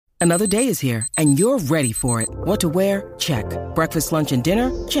Another day is here, and you're ready for it. What to wear? Check. Breakfast, lunch, and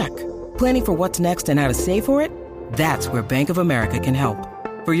dinner? Check. Planning for what's next and how to save for it? That's where Bank of America can help.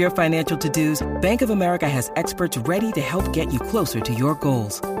 For your financial to-dos, Bank of America has experts ready to help get you closer to your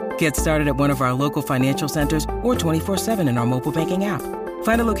goals. Get started at one of our local financial centers or 24/7 in our mobile banking app.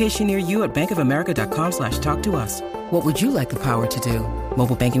 Find a location near you at bankofamerica.com/talktous. What would you like the power to do?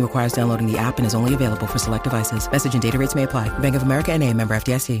 Mobile banking requires downloading the app and is only available for select devices. Message and data rates may apply. Bank of America N.A., member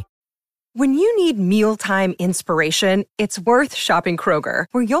FDIC. When you need mealtime inspiration, it's worth shopping Kroger,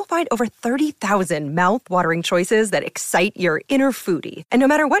 where you'll find over 30,000 mouth-watering choices that excite your inner foodie. And no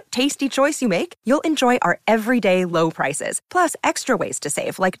matter what tasty choice you make, you'll enjoy our everyday low prices, plus extra ways to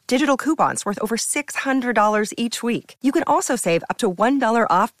save, like digital coupons worth over $600 each week. You can also save up to $1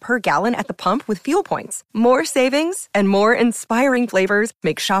 off per gallon at the pump with fuel points. More savings and more inspiring flavors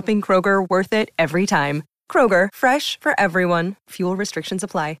make shopping Kroger worth it every time. Kroger, fresh for everyone. Fuel restrictions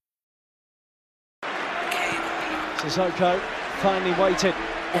apply. Sissoko finally waited.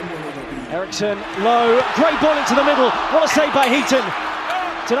 Eriksson low, great ball into the middle. What a save by Heaton.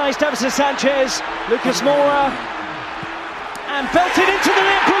 Tonight's Davinson Sanchez, Lucas Moura, and belted into the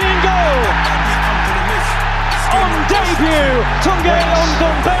net. Brilliant goal. On debut, Tunge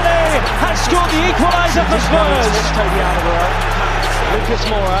Ndombele has scored the equaliser for Spurs. Totally out of the row. Lucas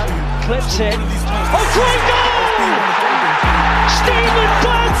Moura clips it. Oh, great goal! Stephen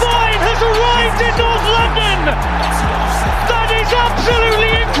Bergwijn has arrived in North London. That is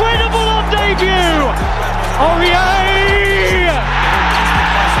absolutely incredible on debut. Aurier!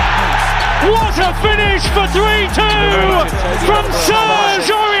 What a finish for 3-2 from Serge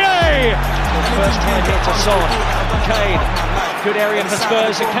Aurier. First time hit to Son. Kane. Good area for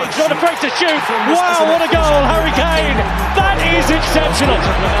Spurs, and Kane's not afraid to shoot. Wow, what a goal, Harry Kane. That is exceptional.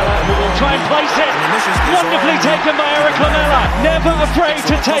 Who will try and place it. Wonderfully taken by Eric Lamela. Never afraid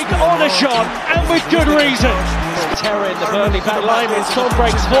to take on a shot, and with good reason. Terror in the Burnley back line when Son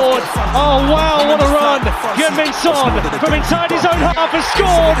breaks forward. Oh wow, what a run. Heung-min Son from inside his own half has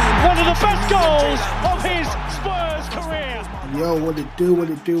scored one of the best goals of his Spurs career. Yo, what it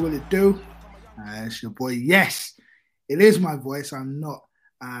do? It's your boy, yes. It is my voice. I'm not.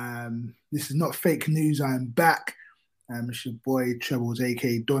 This is not fake news. I'm back. It's your boy Trebles,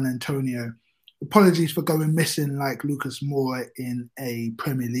 aka Don Antonio. Apologies for going missing like Lucas Moura in a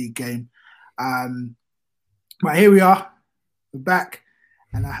Premier League game. But here we are. We're back,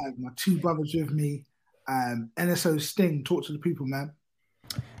 and I have my two brothers with me. NSO Sting, talk to the people, man.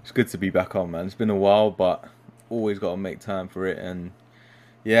 It's good to be back on, man. It's been a while, but always got to make time for it. And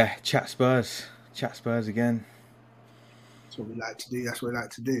yeah, chat Spurs again. That's what we like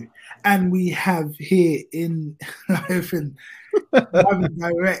to do. And we have here in live and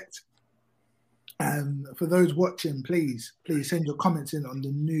direct. For those watching, please send your comments in on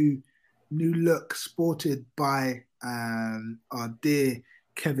the new look sported by our dear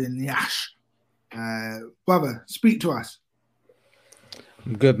Kevin Yash. Brother, speak to us.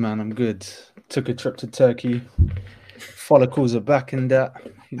 I'm good, man. I'm good. Took a trip to Turkey. Follicles are back in that.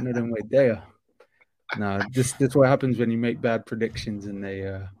 You know them way there. No, this what happens when you make bad predictions and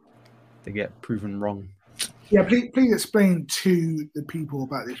they get proven wrong. Yeah, please explain to the people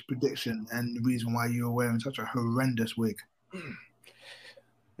about this prediction and the reason why you were wearing such a horrendous wig.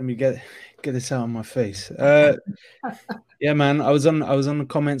 Let me get this out of my face. Yeah, man. I was on the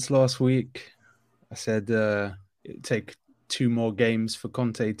comments last week. I said it'd take 2 more games for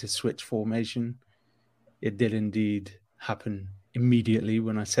Conte to switch formation. It did indeed happen immediately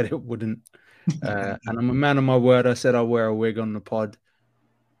when I said it wouldn't. And I'm a man of my word. I said I'll wear a wig on the pod.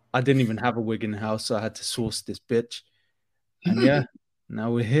 I didn't even have a wig in the house, so I had to source this bitch. And yeah,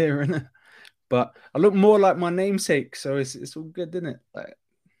 now we're here, innit? But I look more like my namesake, so it's all good, isn't it? Like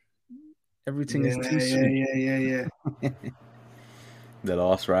everything is too soon. Yeah. The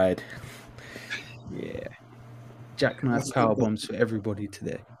last ride. Yeah. Jackknife power bombs for everybody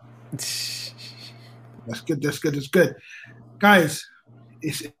today. That's good. Guys,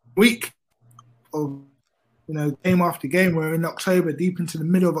 it's a week of game after game. We're in October, deep into the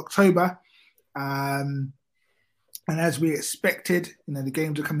middle of October. And as we expected, the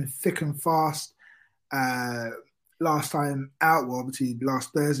games are coming thick and fast. Last time out, well, obviously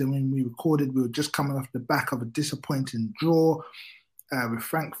last Thursday when we recorded, we were just coming off the back of a disappointing draw with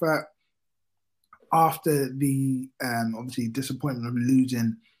Frankfurt after the obviously disappointment of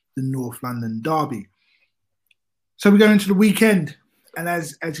losing the North London derby. So we go into the weekend, and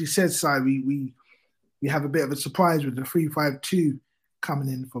as you said, Si, we have a bit of a surprise with the 3-5-2 coming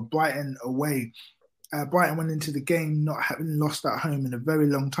in for Brighton away. Brighton went into the game not having lost at home in a very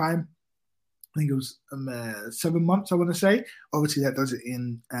long time. I think it was 7 months, I want to say. Obviously, that does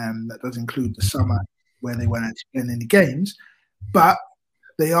include the summer where they weren't actually playing any games. But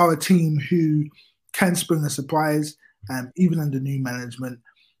they are a team who can spring a surprise, even under new management.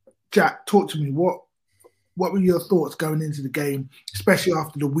 Jack, talk to me. What were your thoughts going into the game, especially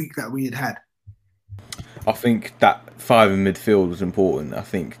after the week that we had? I think that 5 in midfield was important. I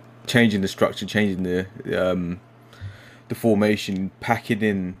think changing the structure, changing the formation, packing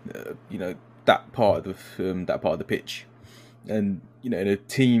in, that part of the pitch, and in a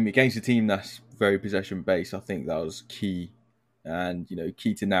team against a team that's very possession based, I think that was key, and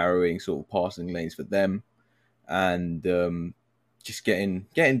key to narrowing sort of passing lanes for them, and just getting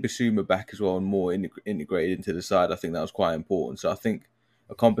Bissouma back as well and more integrated into the side. I think that was quite important. So I think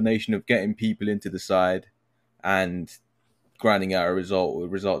a combination of getting people into the side and grinding out a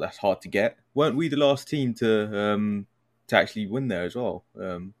result that's hard to get. Weren't we the last team to actually win there as well?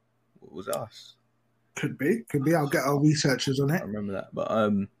 Was it us? Could be. I'll get our researchers on it. I remember that,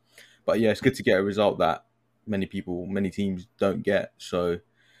 but yeah, it's good to get a result that many teams don't get. So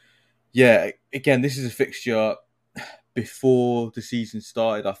yeah, again, this is a fixture. Before the season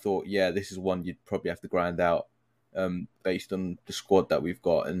started, I thought, yeah, this is one you'd probably have to grind out, based on the squad that we've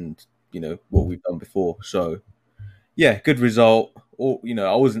got and what we've done before. So yeah, good result. Or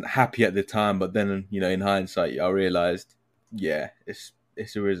I wasn't happy at the time, but then in hindsight, I realised, yeah, it's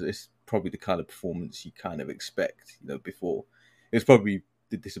probably the kind of performance you kind of expect. Before it was probably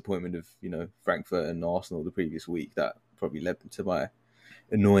the disappointment of Frankfurt and Arsenal the previous week that probably led to my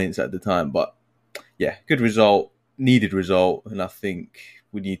annoyance at the time. But yeah, good result, needed result, and I think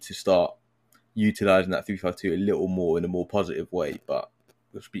we need to start utilising that 3-5-2 a little more in a more positive way. But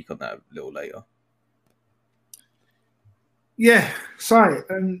we'll speak on that a little later. Yeah, sorry.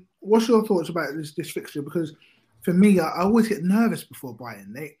 What's your thoughts about this fixture? Because for me, I always get nervous before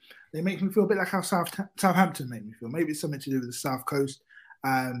Brighton. They make me feel a bit like how Southampton make me feel. Maybe it's something to do with the South Coast.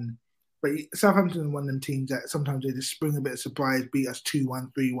 But Southampton are one of them teams that sometimes they just spring a bit of surprise, beat us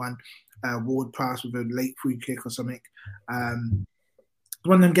 2-1, 3-1, Ward-Prowse with a late free kick or something. One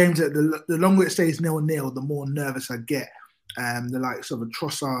of them games that the longer it stays 0-0, the more nervous I get. The likes of a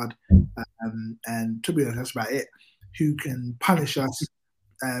Trossard, and to be honest, that's about it, who can punish us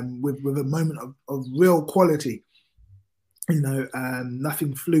with a moment of real quality.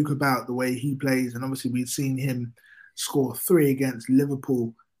 Nothing fluke about the way he plays. And obviously we'd seen him score 3 against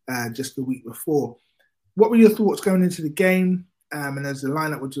Liverpool just the week before. What were your thoughts going into the game? And as the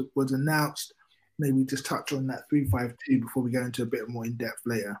lineup was announced, maybe just touch on that 3-5-2 before we go into a bit more in depth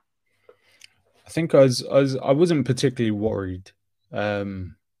later. I think I wasn't particularly worried.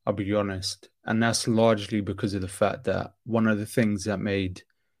 I'll be honest, and that's largely because of the fact that one of the things that made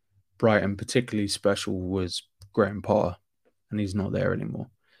Brighton particularly special was Graham Potter, and he's not there anymore.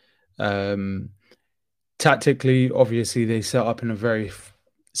 Tactically, obviously, they set up in a very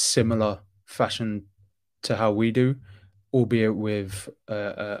similar fashion to how we do, albeit with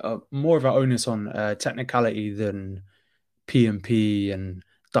more of an onus on technicality than P&P and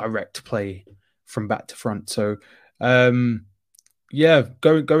direct play from back to front. So, going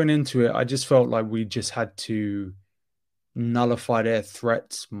into it, I just felt like we just had to nullify their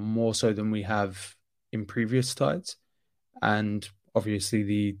threats more so than we have in previous tides. And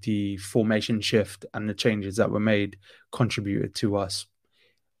obviously the formation shift and the changes that were made contributed to us,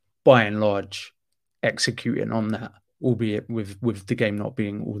 by and large, executing on that, albeit with the game not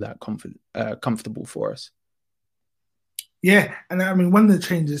being all that comfortable for us. Yeah, and I mean, one of the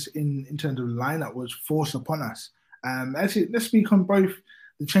changes in terms of the lineup was forced upon us. Actually, let's speak on both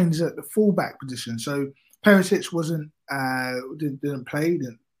the changes at the fullback position. So Perisic didn't play.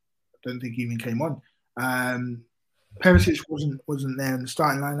 I don't think he even came on. Perisic wasn't there in the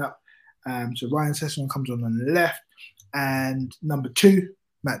starting lineup. So Ryan Sessegnon comes on the left, and number 2,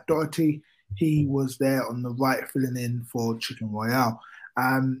 Matt Doherty, he was there on the right, filling in for Chicken Royale.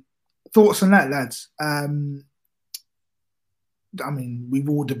 Thoughts on that, lads? I mean, we've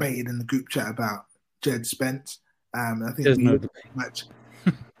all debated in the group chat about Jed Spence. I think we all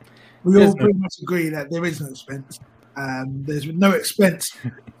pretty much agree that there is no Spence. There's no expense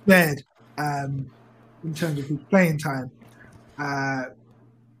spared in terms of his playing time.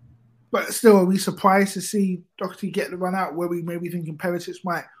 But still, are we surprised to see Doherty get the run out? Were we maybe thinking Perisic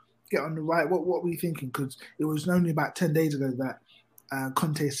might get on the right? What were we thinking? Because it was only about 10 days ago that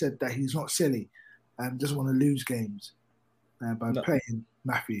Conte said that he's not silly and doesn't want to lose games by playing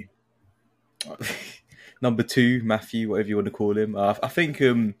Matthew. Number 2, Matthew, whatever you want to call him. I think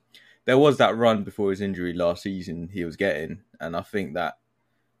there was that run before his injury last season he was getting, and I think that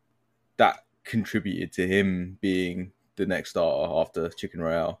contributed to him being the next starter after Chicken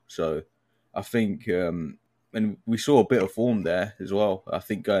Royale. So I think, and we saw a bit of form there as well. I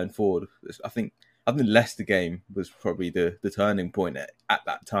think going forward, I think the Leicester game was probably the turning point at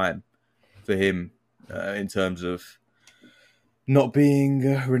that time for him in terms of not being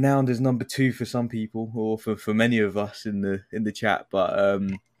renowned as number 2 for some people, or for many of us in the chat. But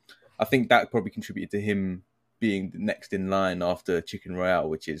I think that probably contributed to him being next in line after Chicken Royale,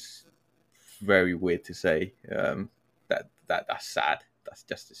 which is very weird to say. That's sad. That's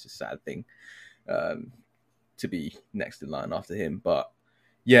just a sad thing to be next in line after him. But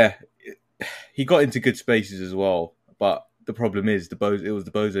yeah, he got into good spaces as well. But the problem is it was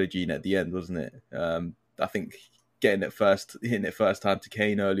the Bozo gene at the end, wasn't it? I think hitting it first time to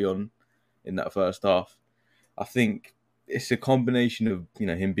Kane early on in that first half. I think it's a combination of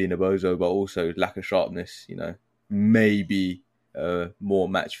him being a bozo, but also lack of sharpness. Maybe more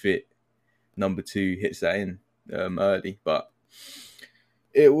match fit number 2 hits that in early, but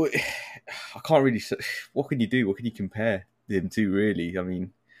I can't really. What can you do? What can you compare him to? Really, I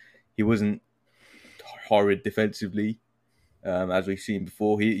mean, he wasn't horrid defensively, as we've seen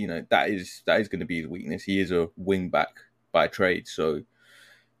before. That is going to be his weakness. He is a wing back by trade, so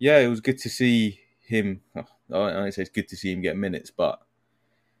yeah, it was good to see him. I don't say it's good to see him get minutes, but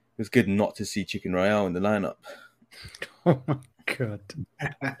it was good not to see Chicken Royale in the lineup. Oh my god!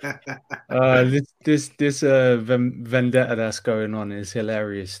 This vendetta that's going on is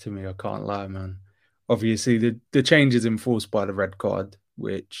hilarious to me. I can't lie, man. Obviously, the changes enforced by the red card,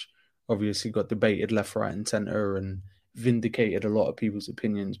 which obviously got debated left, right, and centre, and vindicated a lot of people's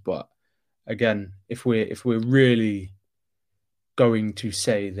opinions. But again, if we're really going to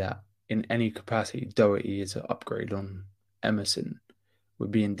say that in any capacity Doherty is an upgrade on Emerson, we're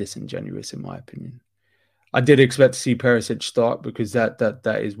being disingenuous, in my opinion. I did expect to see Perisic start because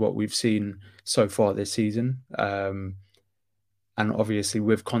that is what we've seen so far this season. And obviously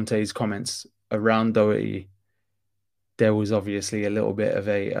with Conte's comments around Doherty, there was obviously a little bit of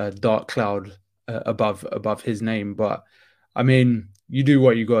a dark cloud above his name. But I mean, you do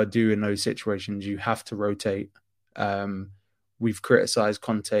what you got to do in those situations. You have to rotate. We've criticised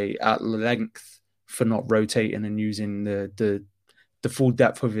Conte at length for not rotating and using the full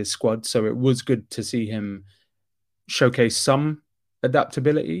depth of his squad. So it was good to see him showcase some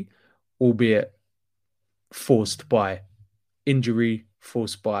adaptability, albeit forced by injury,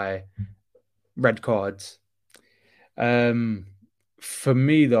 forced by red cards. For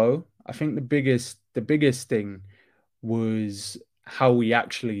me, though, I think the biggest thing was how we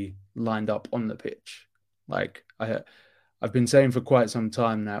actually lined up on the pitch. Like I've been saying for quite some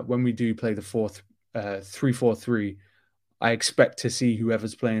time that when we do play the 3-4-3, I expect to see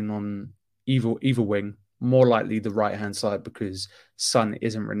whoever's playing on either wing, more likely the right-hand side, because Son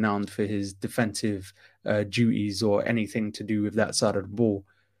isn't renowned for his defensive duties or anything to do with that side of the ball.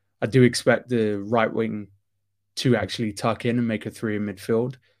 I do expect the right wing to actually tuck in and make a 3 in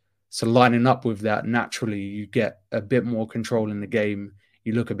midfield. So lining up with that, naturally, you get a bit more control in the game.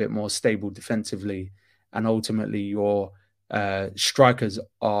 You look a bit more stable defensively, and ultimately your strikers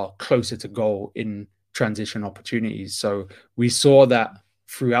are closer to goal in transition opportunities. So we saw that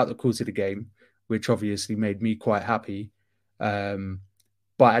throughout the course of the game, which obviously made me quite happy.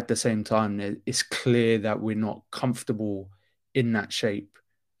 But at the same time, it's clear that we're not comfortable in that shape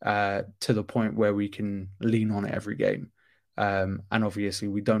to the point where we can lean on it every game. And obviously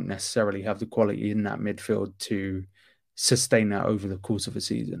we don't necessarily have the quality in that midfield to sustain that over the course of a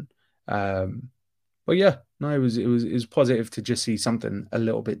season. But yeah, no, it was positive to just see something a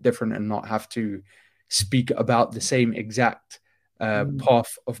little bit different and not have to speak about the same exact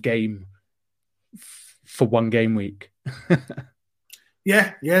path of game for one game week.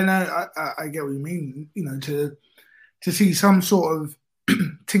 Yeah, no, I get what you mean. To see some sort of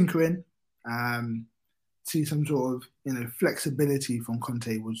tinkering, see some sort of flexibility from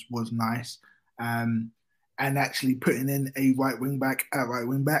Conte was nice, and actually putting in a right wing back at right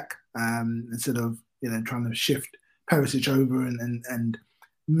wing back instead of trying to shift Perisic over and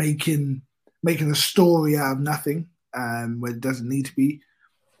making a story out of nothing where it doesn't need to be.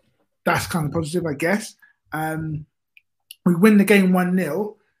 That's kind of positive, I guess. We win the game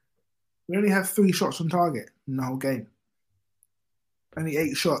 1-0. We only have 3 shots on target in the whole game. Only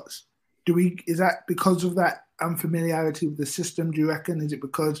 8 shots. Is that because of that unfamiliarity with the system, do you reckon? Is it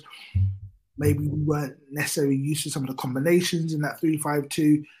because maybe we weren't necessarily used to some of the combinations in that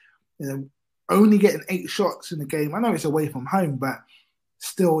 3-5-2? Only getting 8 shots in the game. I know it's away from home, but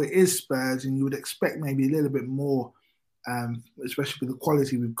still it is Spurs, and you would expect maybe a little bit more, especially with the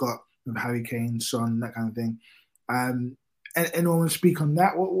quality we've got with Harry Kane, Son, that kind of thing. Anyone want to speak on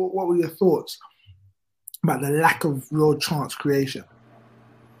that? What were your thoughts about the lack of real chance creation?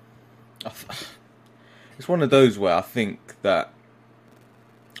 It's one of those where I think that,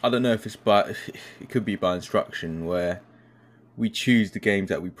 I don't know if it could be by instruction, where we choose the games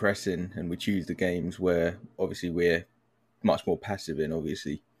that we press in, and we choose the games where obviously we're much more passive in,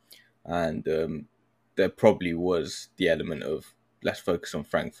 obviously. And there probably was the element of, let's focus on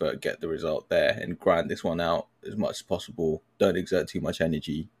Frankfurt, get the result there, and grind this one out as much as possible. Don't exert too much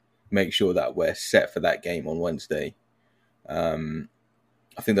energy. Make sure that we're set for that game on Wednesday.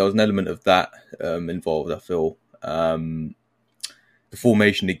 I think there was an element of that involved, I feel. The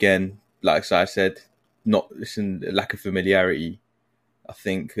formation, again, like I said, lack of familiarity. I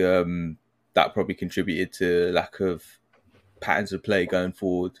think that probably contributed to lack of patterns of play going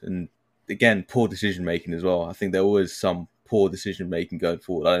forward. And again, poor decision making as well. I think there was some poor decision making going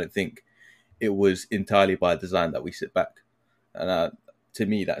forward. I don't think it was entirely by design that we sit back. And to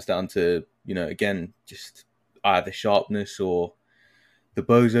me, that's down to, again, just either sharpness or the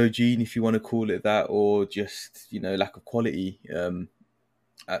bozo gene, if you want to call it that, or just, lack of quality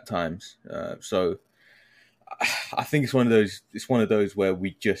at times. So I think it's one of those where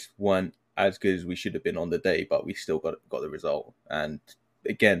we just weren't as good as we should have been on the day, but we still got the result. And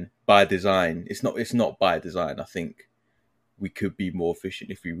again, by design, it's not by design. I think we could be more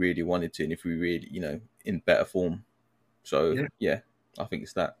efficient if we really wanted to, and if we really, in better form. So yeah, I think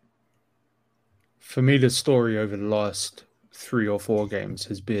it's that. For me, the story over the last 3 or 4 games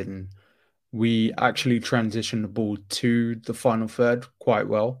has been we actually transition the ball to the final third quite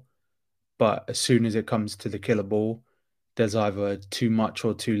well. But as soon as it comes to the killer ball, there's either too much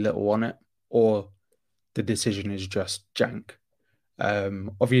or too little on it, or the decision is just jank.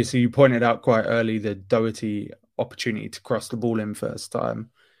 Obviously, you pointed out quite early the Doherty opportunity to cross the ball in first time.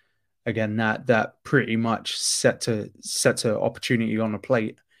 Again, that pretty much sets an opportunity on a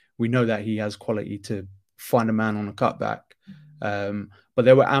plate. We know that he has quality to find a man on a cutback. But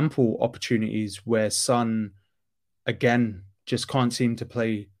there were ample opportunities where Son, again, just can't seem to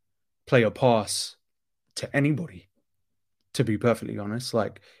play a pass to anybody, to be perfectly honest.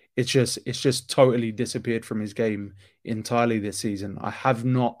 Like, it's just totally disappeared from his game entirely this season. I have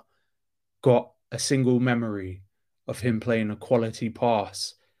not got a single memory of him playing a quality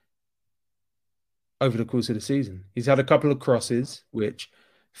pass over the course of the season. He's had a couple of crosses, which,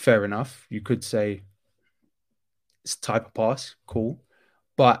 fair enough, you could say it's a type of pass, cool.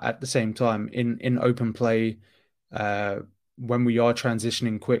 But at the same time, in open play, when we are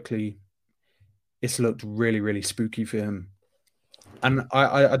transitioning quickly, it's looked really, really spooky for him. And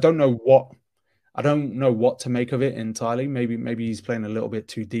I don't know what to make of it entirely. Maybe he's playing a little bit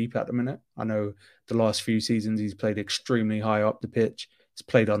too deep at the minute. I know the last few seasons he's played extremely high up the pitch. He's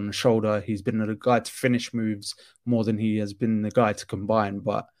played on the shoulder. He's been the guy to finish moves more than he has been the guy to combine.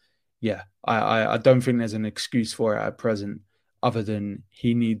 But yeah, I don't think there's an excuse for it at present, other than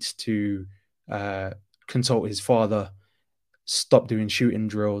he needs to consult his father, stop doing shooting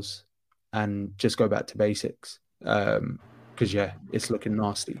drills, and just go back to basics. Because it's looking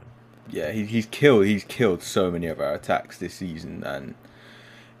nasty. Yeah, he's killed so many of our attacks this season, and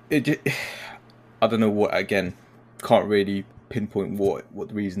I don't know what. Again, can't really pinpoint what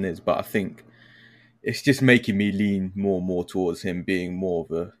the reason is, but I think it's just making me lean more and more towards him being more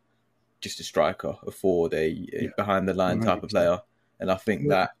of just a striker, a forward, a behind the line 100%. Type of player. And I think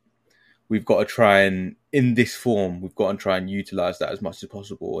that we've got to try and, in this form, we've got to try and utilise that as much as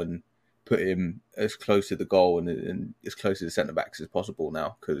possible and put him as close to the goal and as close to the centre backs as possible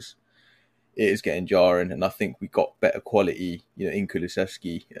now, because it is getting jarring. And I think we got better quality, in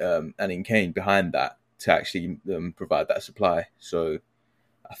Kulusevski and in Kane behind that to actually provide that supply. So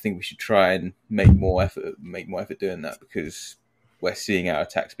I think we should try and make more effort doing that, because we're seeing our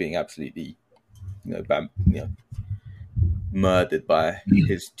attacks being absolutely, murdered by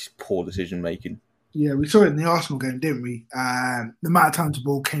his just poor decision making. Yeah, we saw it in the Arsenal game, didn't we? The amount of times the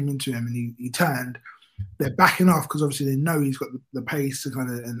ball came into him and he turned, they're backing off because obviously they know he's got the pace to kind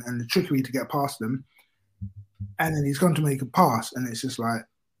of and the trickery to get past them. And then he's gone to make a pass, and it's just like,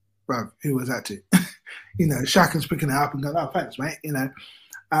 bro, who was that to? Xhaka's picking it up and going, oh, thanks, mate. It's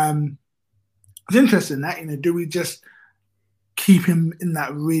interesting that, do we just keep him in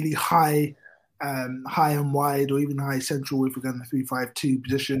that really high and wide, or even high central if we're going the 3-5-2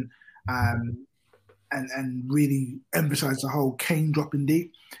 position, and really emphasize the whole Kane dropping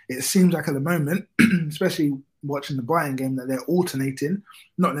deep? It seems like at the moment, especially watching the Brighton game, that they're alternating,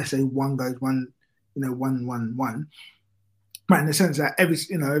 not necessarily one goes one, 1-1-1, but in the sense that every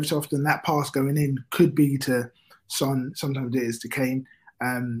so often that pass going in could be to Son, sometimes it is to Kane.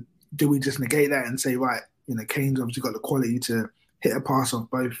 Do we just negate that and say, right, Kane's obviously got the quality to hit a pass off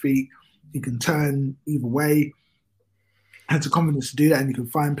both feet. He can turn either way, has the confidence to do that, and he can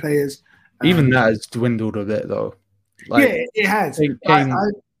find players. Even that has dwindled a bit, though. Like, yeah, it has.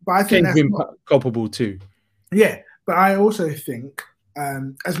 But I think Kane's been culpable too. Yeah, but I also think,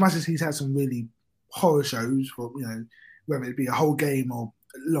 as much as he's had some really horror shows for, whether it be a whole game or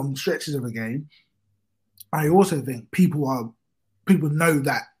long stretches of a game, I also think people know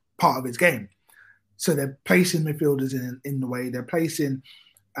that part of his game. So they're placing midfielders in the way. They're placing,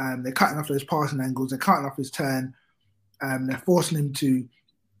 they're cutting off those passing angles. They're cutting off his turn. They're forcing him to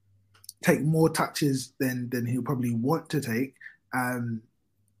take more touches than he'll probably want to take.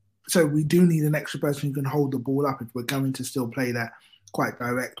 So we do need an extra person who can hold the ball up if we're going to still play that quite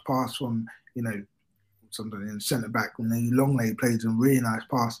direct pass from, somebody in centre back. Longley played a really nice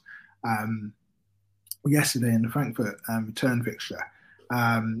pass yesterday in the Frankfurt return fixture,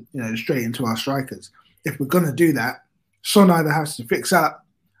 straight into our strikers. If we're going to do that, Son either has to fix up,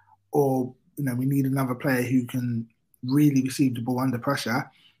 or we need another player who can really receive the ball under pressure,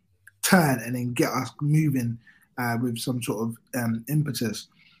 turn, and then get us moving with some sort of impetus.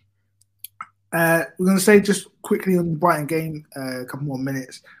 We're going to say just quickly on the Brighton game, a couple more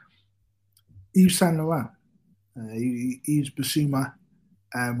minutes. Yves Saint Laurent, Yves Bissouma,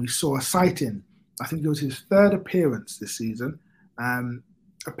 we saw a sighting. I think it was his third appearance this season.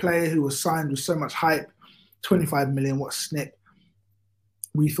 A player who was signed with so much hype, 25 million, what snip.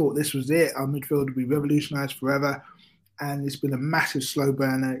 We thought this was it. Our midfield would be revolutionised forever. And it's been a massive slow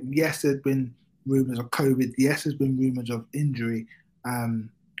burner. Yes, there's been rumours of COVID. Yes, there's been rumours of injury,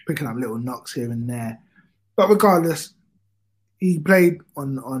 picking up little knocks here and there. But regardless, he played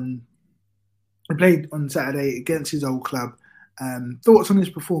on Saturday against his old club. Thoughts on his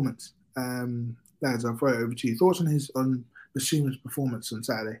performance? Lads, I'll throw it over to you. Thoughts on Bissouma's performance on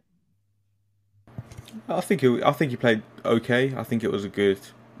Saturday? I think he played okay. I think it was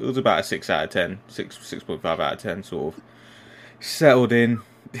about a 6 out of 10, 6.5 out of 10 sort of. Settled in.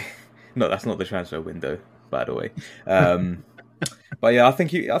 No, that's not the transfer window, by the way. But yeah, I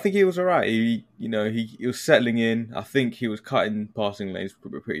think he was alright. He was settling in. I think he was cutting passing lanes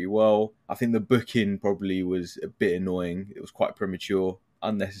pretty well. I think the booking probably was a bit annoying. It was quite premature,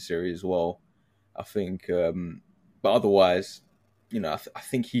 unnecessary as well. I think, but otherwise, I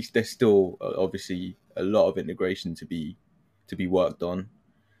think there's still obviously a lot of integration to be worked on.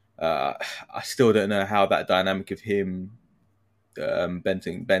 I still don't know how that dynamic of him, Ben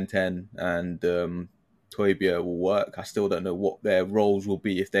 10 and Højbjerg will work. I still don't know what their roles will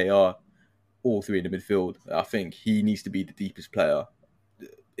be if they are all three in the midfield. I think he needs to be the deepest player,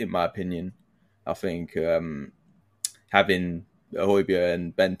 in my opinion. I think having Højbjerg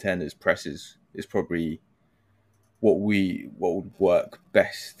and Ben 10 as presses is probably what would work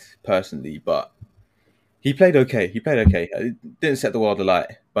best personally. But he played okay. It didn't set the world alight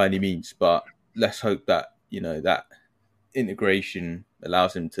by any means, but let's hope that that integration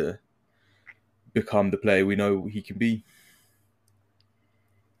allows him to become the player we know he can be.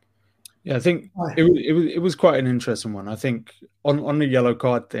 Yeah, I think it was quite an interesting one. I think on the yellow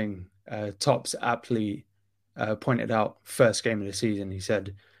card thing, Tops aptly pointed out first game of the season. He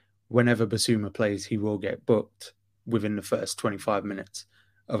said, whenever Bissouma plays, he will get booked within the first 25 minutes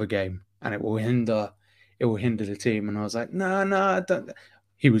of a game, and it will hinder the team. And I was like, no, don't.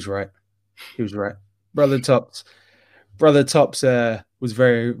 He was right. Brother Tops was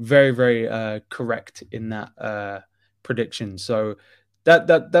very, very, very correct in that prediction. So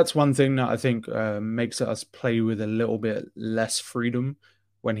that's one thing that I think makes us play with a little bit less freedom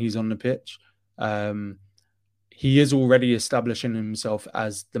when he's on the pitch. He is already establishing himself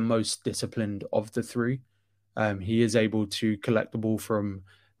as the most disciplined of the three. He is able to collect the ball from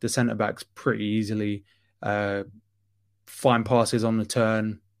the centre-backs pretty easily, find passes on the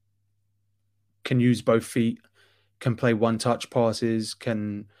turn, can use both feet, can play one-touch passes,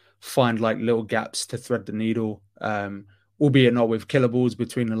 can find like little gaps to thread the needle, albeit not with killer balls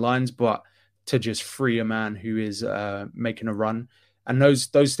between the lines, but to just free a man who is making a run. And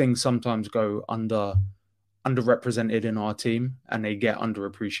those things sometimes go underrepresented in our team, and they get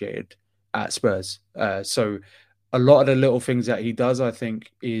underappreciated at Spurs. So a lot of the little things that he does, I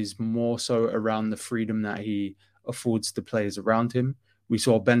think, is more so around the freedom that he affords the players around him. We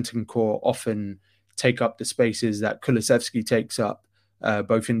saw Bentancur often take up the spaces that Kulusevski takes up,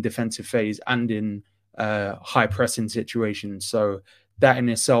 both in defensive phase and in high pressing situations. So that in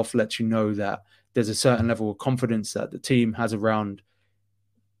itself lets you know that there's a certain level of confidence that the team has around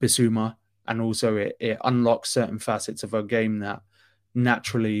Bissouma, and also it unlocks certain facets of a game that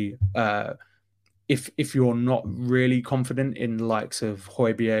naturally, if you're not really confident in the likes of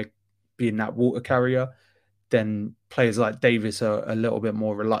Højbjerg being that water carrier, then players like Davis are a little bit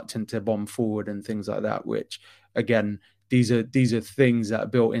more reluctant to bomb forward and things like that, which, again, these are things that are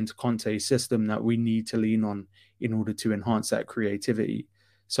built into Conte's system that we need to lean on in order to enhance that creativity.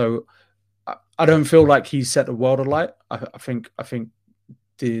 So I don't feel like he's set the world alight. I think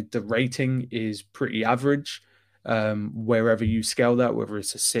the rating is pretty average, wherever you scale that, whether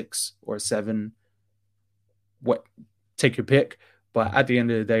it's a 6 or a 7, take your pick. But at the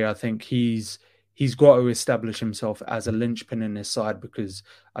end of the day, I think he's got to establish himself as a linchpin in his side, because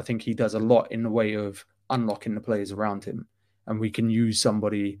I think he does a lot in the way of unlocking the players around him. And we can use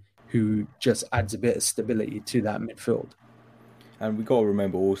somebody who just adds a bit of stability to that midfield. And we got to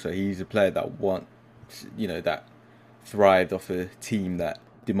remember also, he's a player that that thrived off a team that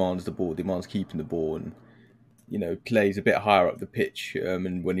demands the ball, demands keeping the ball, and plays a bit higher up the pitch.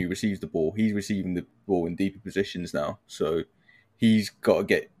 And when he receives the ball, he's receiving the ball in deeper positions now. So he's got to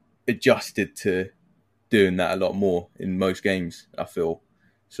get adjusted to doing that a lot more in most games, I feel.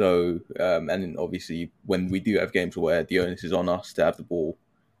 So, and obviously when we do have games where the onus is on us to have the ball,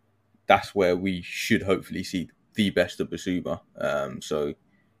 that's where we should hopefully see the best of Bissouma. So,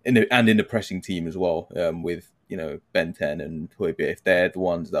 in the pressing team as well, with Ben 10 and Højbjerg, if they're the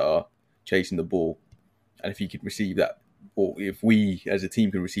ones that are chasing the ball, and if he could receive that, or if we as a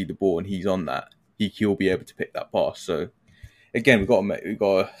team can receive the ball and he's on that, he'll be able to pick that pass. So, again, we've got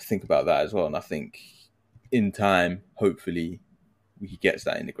to think about that as well. And I think in time, hopefully, he gets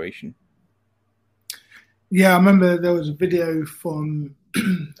that integration. Yeah, I remember there was a video from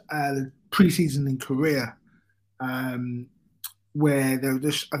the preseason in Korea, where they were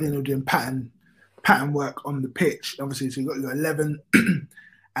I think they were doing pattern work on the pitch. Obviously, so you got your 11,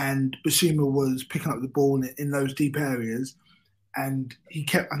 and Bissouma was picking up the ball in those deep areas, and I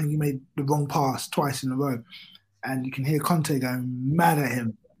think he made the wrong pass twice in a row, and you can hear Conte going mad at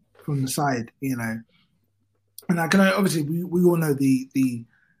him from the side, And I can obviously we all know the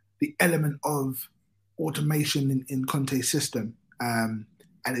element of automation in Conte's system, and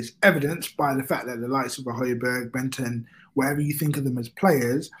it's evidenced by the fact that the likes of Højbjerg, Benton, whatever you think of them as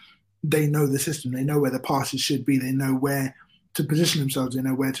players, they know the system. They know where the passes should be. They know where to position themselves. They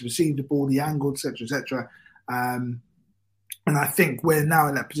know where to receive the ball, the angle, etc., etc. And I think we're now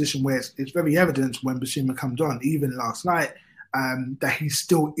in that position where it's very evident when Bissouma comes on, even last night, that he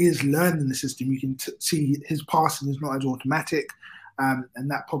still is learning the system. You can see his passing is not as automatic, and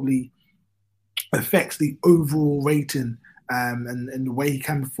that probably affects the overall rating and the way he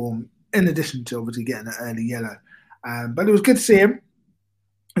can perform, in addition to obviously getting an early yellow. But it was good to see him.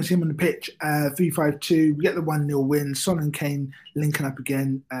 I see him on the pitch, 3-5-2. We get the 1-0 win. Son and Kane linking up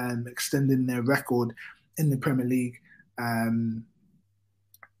again, extending their record in the Premier League. And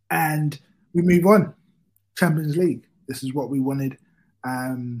we move on. Champions League. This is what we wanted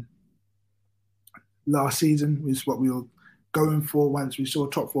last season. This is what we were going for once we saw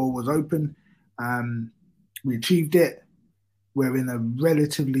top four was open. We achieved it. We're in a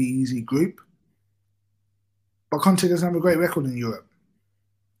relatively easy group. But Conte doesn't have a great record in Europe.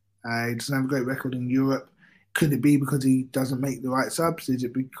 He doesn't have a great record in Europe. Could it be because he doesn't make the right subs? Is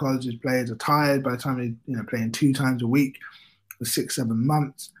it because his players are tired by the time they're playing 2 times a week for 6-7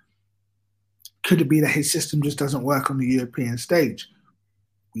 months? Could it be that his system just doesn't work on the European stage?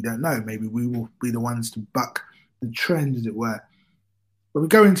 We don't know. Maybe we will be the ones to buck the trend, as it were. But we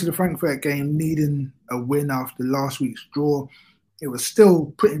go into the Frankfurt game needing a win after last week's draw. It was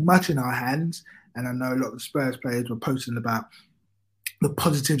still pretty much in our hands. And I know a lot of the Spurs players were posting about the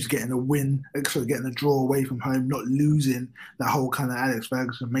positives of getting a win, getting a draw away from home, not losing that whole kind of Alex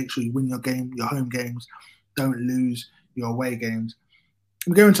Ferguson. Make sure you win your home games. Don't lose your away games.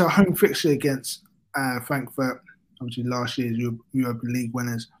 We go into our home fixture against Frankfurt, obviously last year's Europa League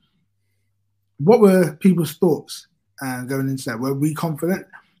winners. What were people's thoughts going into that? Were we confident?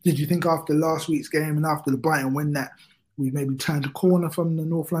 Did you think after last week's game and after the Brighton win that we maybe turned a corner from the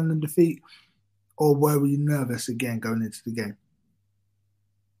North London defeat? Or were we nervous again going into the game?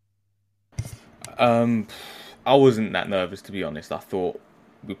 I wasn't that nervous, to be honest. I thought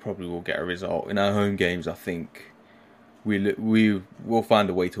we probably will get a result. In our home games, I think we will find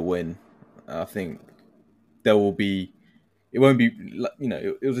a way to win. I think there will be... It won't be...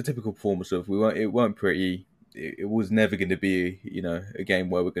 it was a typical performance of... It weren't pretty... It was never going to be, a game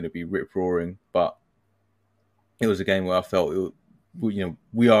where we're going to be rip-roaring. But it was a game where I felt...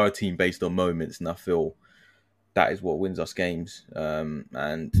 we are a team based on moments, and I feel that is what wins us games.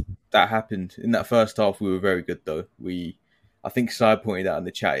 And that happened in that first half. We were very good, though. I think Side pointed out in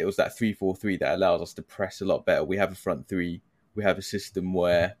the chat, it was that 3-4-3 that allows us to press a lot better. We have a front three. We have a system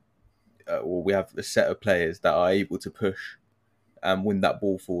where, we have a set of players that are able to push and win that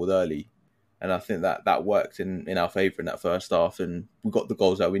ball forward early. And I think that worked in our favour in that first half, and we got the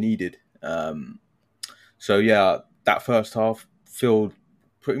goals that we needed. So yeah, that first half filled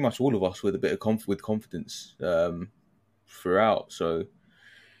pretty much all of us with a bit of confidence throughout. So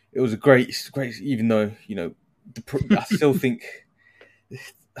it was a great. Even though I still think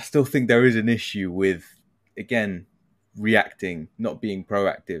there is an issue with, again, reacting, not being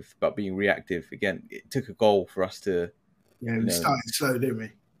proactive, but being reactive. Again, it took a goal for us to. Yeah, we started slow, didn't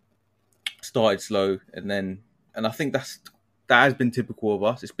we? Started slow, and I think that has been typical of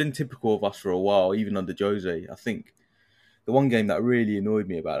us. It's been typical of us for a while, even under Jose. I think the one game that really annoyed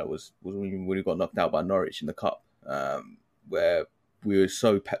me about it was when we got knocked out by Norwich in the cup, where we were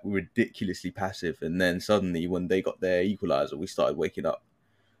so ridiculously passive, and then suddenly when they got their equaliser, we started waking up.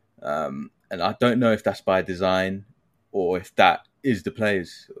 And I don't know if that's by design or if that is the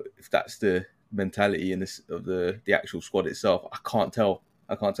players, if that's the mentality of the actual squad itself. I can't tell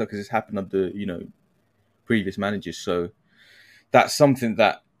because it's happened under previous managers. So that's something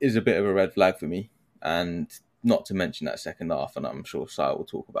that is a bit of a red flag for me, and not to mention that second half. And I'm sure Si will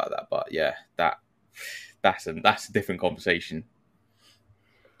talk about that. But yeah, that's a different conversation.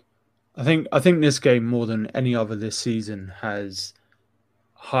 I think this game, more than any other this season, has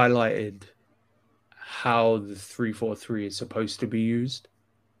highlighted how the 3-4-3 is supposed to be used.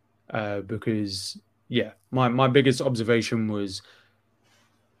 Because my biggest observation was,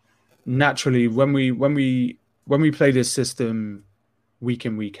 naturally when we play this system week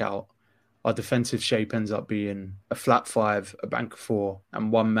in, week out, our defensive shape ends up being a flat 5, a bank 4,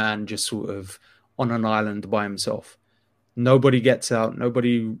 and one man just sort of on an island by himself. Nobody gets out,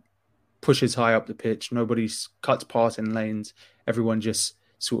 nobody pushes high up the pitch, nobody cuts passing lanes. Everyone just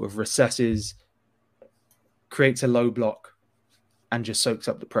sort of recesses, creates a low block, and just soaks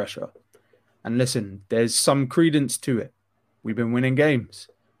up the pressure. And listen, there's some credence to it. We've been winning games.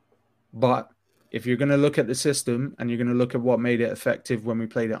 But if you're going to look at the system and you're going to look at what made it effective when we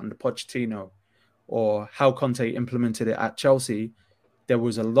played it under Pochettino, or how Conte implemented it at Chelsea, there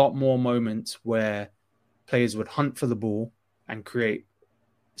was a lot more moments where players would hunt for the ball and create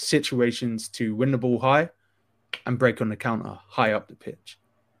situations to win the ball high and break on the counter high up the pitch.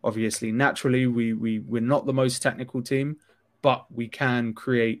 Obviously, naturally, we're not the most technical team, but we can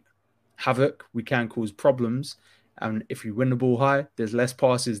create havoc, we can cause problems. And if you win the ball high, there's less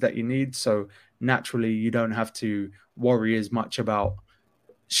passes that you need. So naturally, you don't have to worry as much about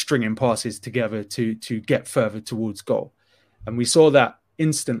stringing passes together to get further towards goal. And we saw that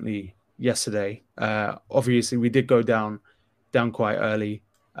instantly yesterday. Obviously, we did go down quite early.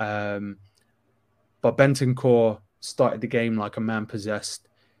 But Bentancur started the game like a man possessed,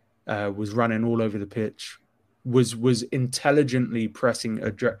 was running all over the pitch, was intelligently pressing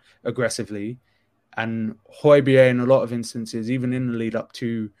aggressively. And Højbjerg, in a lot of instances, even in the lead up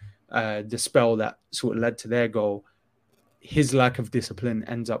to the spell that sort of led to their goal, his lack of discipline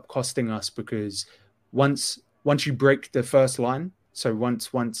ends up costing us, because once you break the first line, so once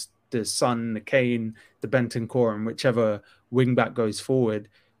the Son, the Kane, the Bentancur, and whichever wing back goes forward,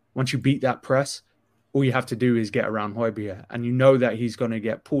 once you beat that press, all you have to do is get around Højbjerg, and you know that he's going to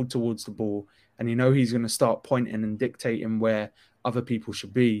get pulled towards the ball, and you know he's going to start pointing and dictating where other people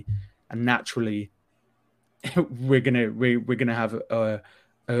should be, and naturally, we're gonna have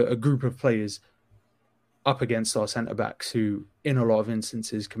a group of players up against our centre backs who, in a lot of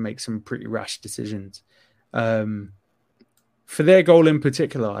instances, can make some pretty rash decisions. For their goal in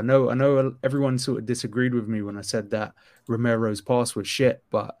particular, I know everyone sort of disagreed with me when I said that Romero's pass was shit,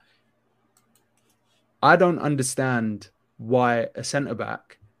 but I don't understand why a centre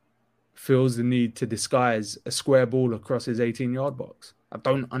back feels the need to disguise a square ball across his 18-yard box. I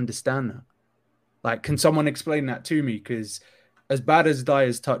don't understand that. Like, can someone explain that to me? Because as bad as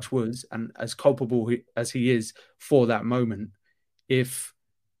Dyer's touch was, and as culpable as he is for that moment, if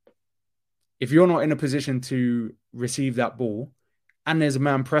you're not in a position to receive that ball and there's a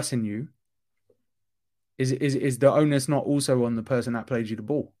man pressing you, is the onus not also on the person that played you the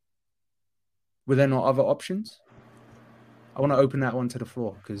ball? Were there not other options? I want to open that one to the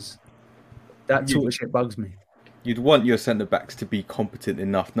floor, because that sort of shit bugs me. You'd want your centre backs to be competent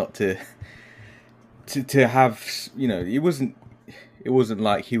enough not to have, it wasn't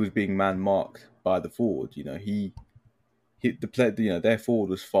like he was being man marked by the forward. He the player, their forward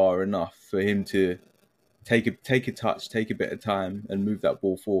was far enough for him to take a touch, take a bit of time, and move that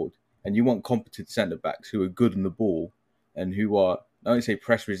ball forward. And you want competent centre backs who are good on the ball and who are, I don't say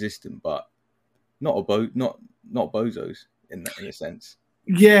press resistant, but not bozos in a sense.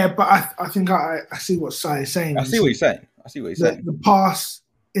 Yeah, but I think I see what Si is saying. I see what he's saying. The pass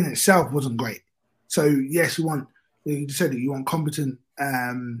in itself wasn't great. So yes, you said that you want competent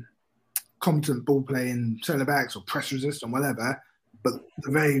ball playing centre backs or press resistant, whatever. But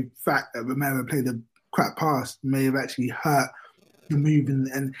the very fact that Romero played crap pass may have actually hurt the move.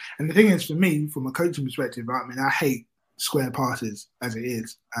 And the thing is, for me, from a coaching perspective, I mean, I hate square passes as it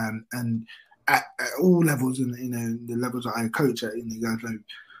is, and at all levels, and the levels that I coach at, you guys know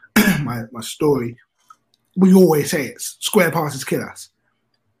my story. We always say it: square passes kill us.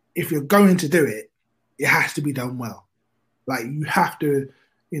 If you're going to do it, it has to be done well. Like, you have to,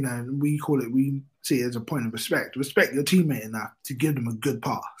 we see it as a point of respect. Respect your teammate enough to give them a good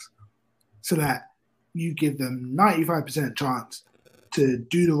pass, so that you give them 95% chance to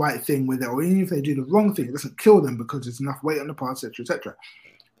do the right thing with it, or even if they do the wrong thing, it doesn't kill them because there's enough weight on the pass, etc., etc.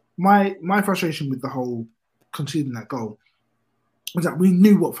 My frustration with the whole conceding that goal was that we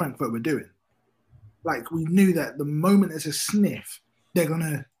knew what Frankfurt were doing. Like, we knew that the moment there's a sniff, they're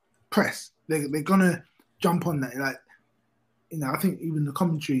gonna press. They're gonna jump on that. Like, I think even the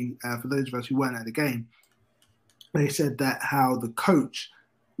commentary for those of us who weren't at the game, they said that how the coach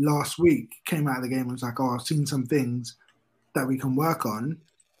last week came out of the game and was like, "Oh, I've seen some things that we can work on,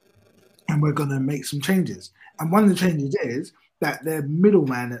 and we're gonna make some changes." And one of the changes is that their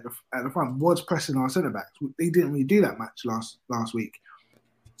middleman at the front was pressing our centre backs. They didn't really do that much last week.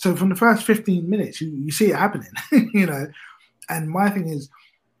 So from the first 15 minutes, you see it happening, And my thing is,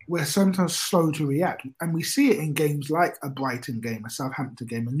 we're sometimes slow to react, and we see it in games like a Brighton game, a Southampton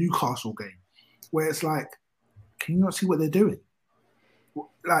game, a Newcastle game, where it's like, can you not see what they're doing?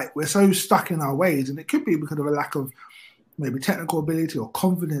 Like, we're so stuck in our ways, and it could be because of a lack of maybe technical ability or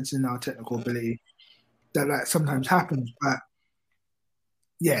confidence in our technical ability that sometimes happens. But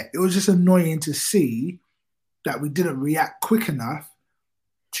yeah, it was just annoying to see that we didn't react quick enough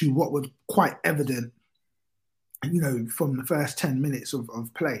to what was quite evident, from the first 10 minutes of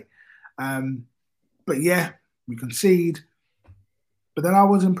play. But yeah, we concede. But then I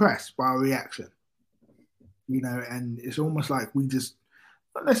was impressed by our reaction, and it's almost like we just,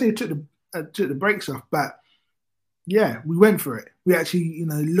 let's say, took the brakes off, but yeah, we went for it. We actually,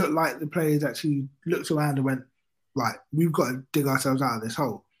 looked like the players actually looked around and went, right, we've got to dig ourselves out of this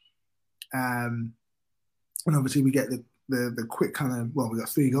hole. And obviously we get the quick kind of, we got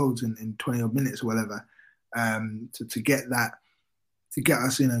 3 goals in 20 odd minutes or whatever, to get that, to get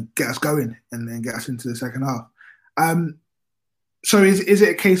us, get us going and then get us into the second half. So is it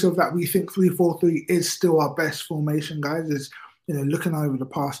a case of that we think 3-4-3 is still our best formation, guys? Is, looking over the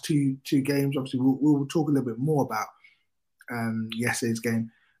past two games, obviously we'll talk a little bit more about yesterday's game,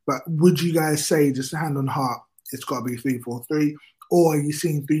 but would you guys say, just hand on heart, it's got to be 3-4-3, or are you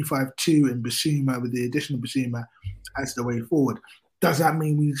seeing 3-5-2 and Bissouma, with the addition of Bissouma, as the way forward? Does that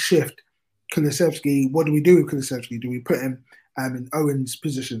mean we shift Kulusevski? What do we do with Kulusevski? Do we put him in Owen's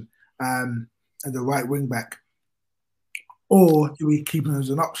position at the right wing back, or do we keep him as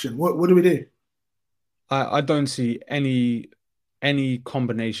an option? What do we do? I don't see any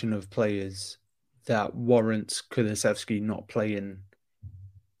combination of players that warrants Kulusevski not playing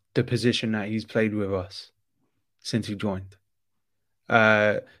the position that he's played with us since he joined.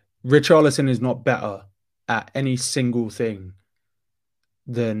 Richarlison is not better at any single thing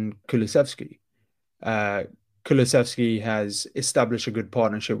than Kulusevski. Kulusevski has established a good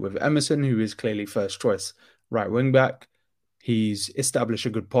partnership with Emerson, who is clearly first choice right wing back. He's established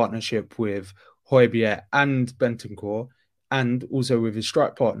a good partnership with Højbjerg and Bentancur, and also with his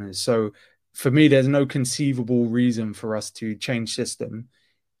strike partners. So for me, there's no conceivable reason for us to change system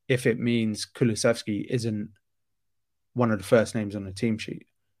if it means Kulusevski isn't one of the first names on the team sheet.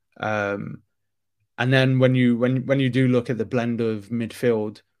 And then when you do look at the blend of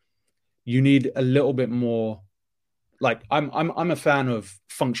midfield, you need a little bit more. Like, I'm a fan of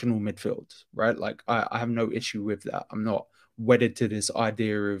functional midfield, right? Like, I have no issue with that. I'm not wedded to this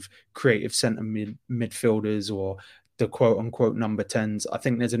idea of creative centre midfielders or the quote-unquote number 10s. I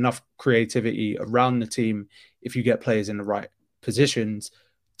think there's enough creativity around the team if you get players in the right positions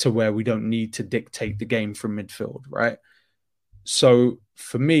to where we don't need to dictate the game from midfield, right? So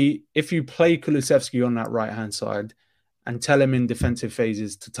for me, if you play Kulusevski on that right-hand side and tell him in defensive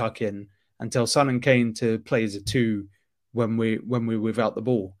phases to tuck in and tell Son and Kane to play as a 2 when we're without the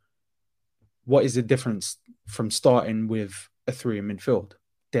ball, what is the difference from starting with a 3 in midfield?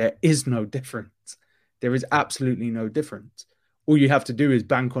 There is no difference. There is absolutely no difference. All you have to do is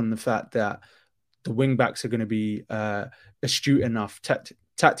bank on the fact that the wing backs are going to be astute enough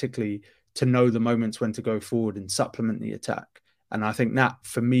tactically to know the moments when to go forward and supplement the attack. And I think that,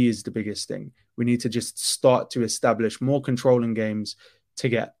 for me, is the biggest thing. We need to just start to establish more control in games to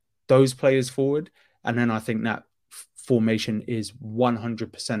get those players forward. And then I think that formation is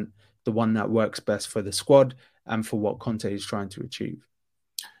 100% the one that works best for the squad and for what Conte is trying to achieve.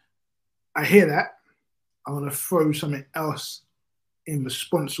 I hear that. I want to throw something else in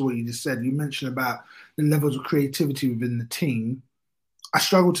response to what you just said. You mentioned about the levels of creativity within the team. I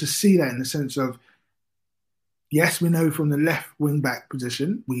struggle to see that in the sense of, yes, we know from the left wing back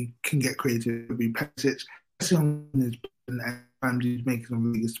position we can get creative. We Perisic, and Ramsey's making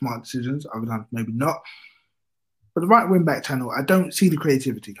some really smart decisions. Other times maybe not. But the right wing back channel, I don't see the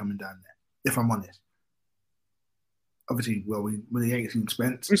creativity coming down there. If I'm honest. Obviously, well, we ain't seen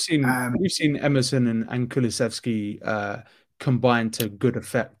Spence. We've seen Emerson and Kulusevski combine to good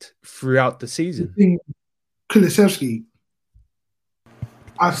effect throughout the season. Kulusevski,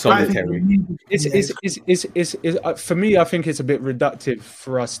 solitary. It's for me. I think it's a bit reductive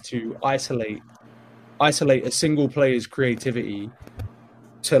for us to isolate a single player's creativity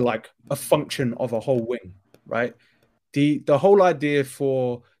to like a function of a whole wing, right? The whole idea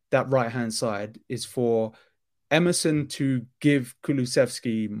for that right hand side is for Emerson to give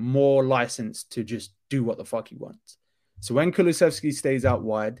Kulusevski more license to just do what the fuck he wants. So when Kulusevski stays out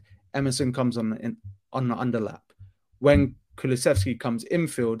wide, Emerson comes on the underlap. When Kulusevski comes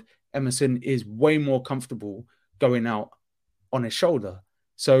infield, Emerson is way more comfortable going out on his shoulder.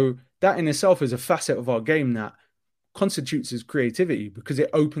 So that in itself is a facet of our game that constitutes his creativity because it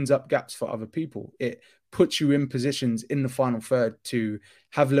opens up gaps for other people. It puts you in positions in the final third to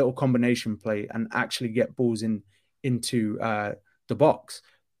have little combination play and actually get balls into the box.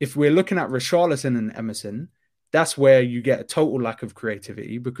 If we're looking at Richarlison and Emerson, that's where you get a total lack of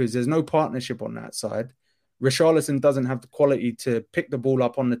creativity because there's no partnership on that side. Richarlison doesn't have the quality to pick the ball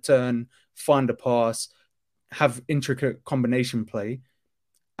up on the turn, find a pass, have intricate combination play.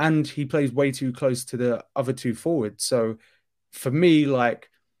 And he plays way too close to the other two forwards. So for me, like,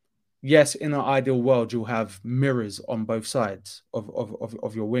 yes, in an ideal world, you'll have mirrors on both sides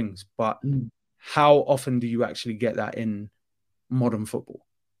of your wings. But how often do you actually get that in modern football?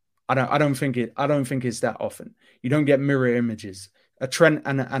 I don't think it's that often. You don't get mirror images. A Trent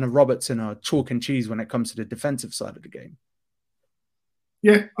and a Robertson are chalk and cheese when it comes to the defensive side of the game.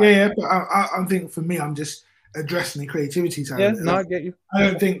 Yeah. But I think for me, I'm just addressing the creativity side. Yeah, no, I get you. I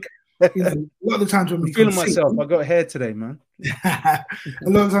don't think, a lot of the times when we feeling myself, I got hair today, man. A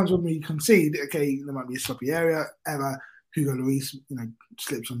lot of times when we concede, okay, there might be a sloppy area, Hugo Lloris,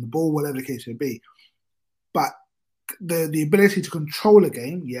 slips on the ball, whatever the case may be. But the ability to control a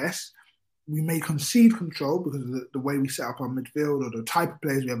game, yes, we may concede control because of the way we set up our midfield or the type of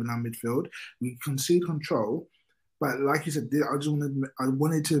players we have in our midfield. We concede control. But like you said, I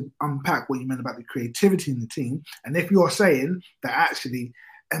wanted to unpack what you meant about the creativity in the team. And if you're saying that actually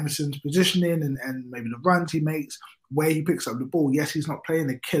Emerson's positioning and maybe the runs he makes, where he picks up the ball, yes, he's not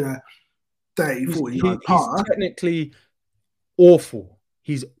playing a killer 30, 40 yard pass. He's technically awful.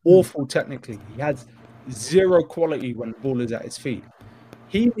 He's awful technically. He has zero quality when the ball is at his feet.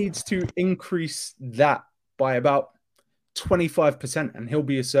 He needs to increase that by about 25% and he'll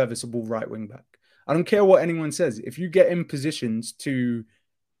be a serviceable right wing back. I don't care what anyone says. If you get in positions to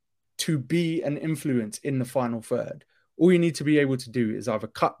be an influence in the final third, all you need to be able to do is either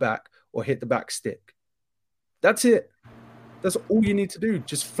cut back or hit the back stick. That's it. That's all you need to do.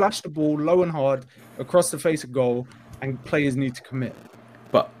 Just flash the ball low and hard across the face of goal and players need to commit.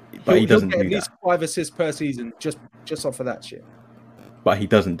 But he doesn't do that. At least 5 assists per season just off of that shit. But he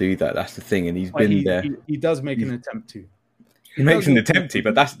doesn't do that. That's the thing. And he's been there. He does make an attempt to. He makes an attempt to,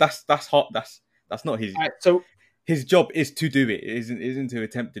 but that's hot. That's not his. Right, so his job is to do it. It isn't to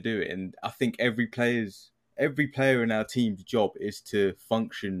attempt to do it. And I think every player in our team's job is to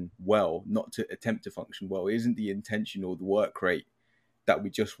function well, not to attempt to function well. It isn't the intention or the work rate that we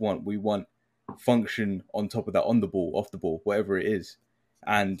just want. We want function on top of that, on the ball, off the ball, whatever it is.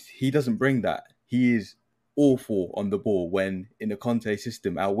 And he doesn't bring that. He is awful on the ball when in a Conte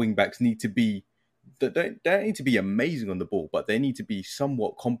system, our wing backs need to be, they don't need to be amazing on the ball, but they need to be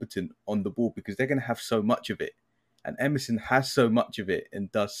somewhat competent on the ball because they're going to have so much of it. And Emerson has so much of it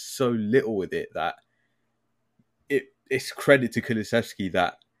and does so little with it that it's credit to Kulusevski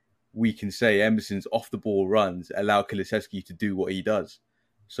that we can say Emerson's off the ball runs allow Kulusevski to do what he does.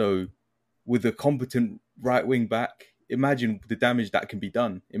 So with a competent right wing back, imagine the damage that can be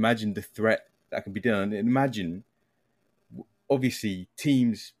done. Imagine the threat that can be done. And imagine, obviously,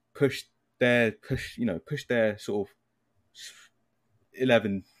 teams push their sort of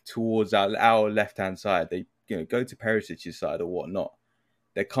 11 towards our left-hand side. They go to Perisic's side or whatnot.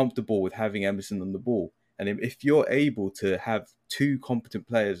 They're comfortable with having Emerson on the ball. And if you're able to have 2 competent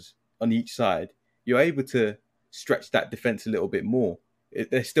players on each side, you're able to stretch that defense a little bit more.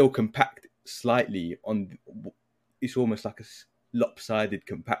 They're still compact slightly on. It's almost like a lopsided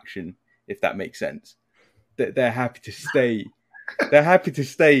compaction, if that makes sense. They're happy to stay They're happy to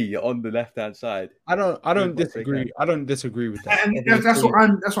stay on the left-hand side. I don't disagree. I don't disagree with that. And that's what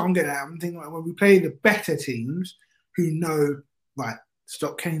I'm getting at. I'm thinking like, when we play the better teams who know, right,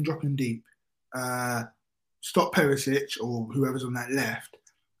 stop Kane dropping deep, stop Perisic or whoever's on that left.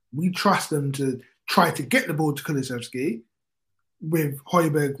 We trust them to try to get the ball to Kulusevski with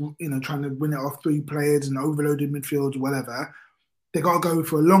Højbjerg, trying to win it off 3 players and overloaded midfield, whatever. They got to go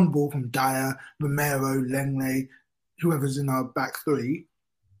for a long ball from Dyer, Romero, Lenglet, whoever's in our back 3,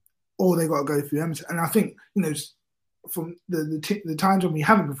 or they got to go through Emerson. And I think, from the times when we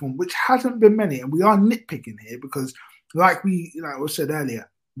haven't performed, which hasn't been many, and we are nitpicking here because, like I said earlier,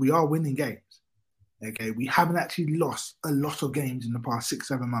 we are winning games. Okay, we haven't actually lost a lot of games in the past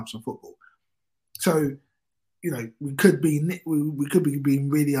 6-7 months of football. So, we could be being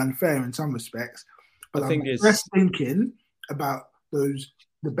really unfair in some respects. But I'm just thinking about the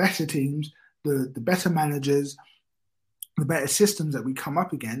better teams, the better managers, the better systems that we come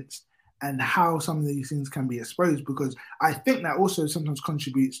up against, and how some of these things can be exposed. Because I think that also sometimes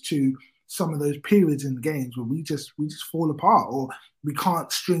contributes to some of those periods in the games where we just fall apart or we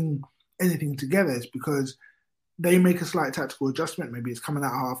can't string anything together. It's because they make a slight tactical adjustment. Maybe it's coming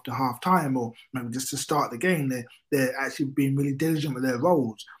out after half time, or maybe just to start the game. They're actually being really diligent with their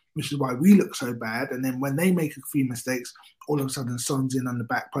roles, which is why we look so bad. And then when they make a few mistakes, all of a sudden Son's in on the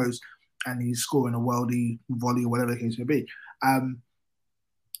back post and he's scoring a worldie volley or whatever the case may be. I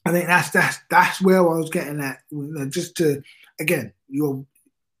think that's where I was getting at. Just to, again, your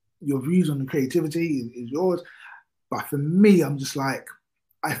views on the creativity is yours, but for me, I'm just like,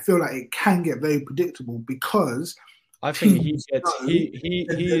 I feel like it can get very predictable because I think he is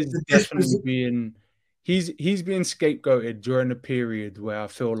definitely being scapegoated during a period where I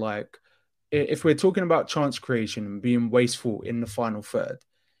feel like if we're talking about chance creation and being wasteful in the final third,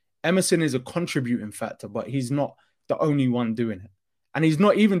 Emerson is a contributing factor, but he's not the only one doing it. And he's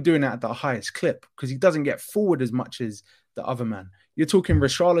not even doing it at the highest clip because he doesn't get forward as much as the other man. You're talking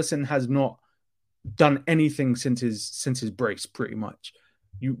Richarlison has not done anything since his brace, pretty much.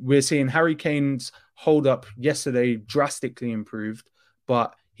 We're seeing Harry Kane's hold up yesterday drastically improved,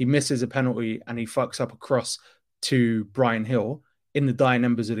 but he misses a penalty and he fucks up a cross to Bryan Hill in the dying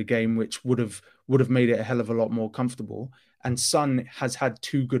embers of the game, which would have made it a hell of a lot more comfortable. And Son has had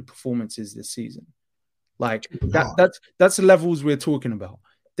 2 good performances this season. Like that's the levels we're talking about.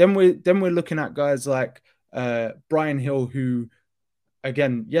 Then we're looking at guys like Bryan Hill, who,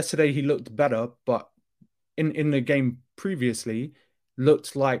 again, yesterday he looked better, but in the game previously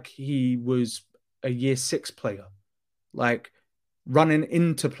looked like he was a year 6 player, like running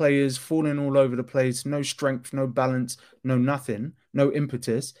into players, falling all over the place, no strength, no balance, no nothing, no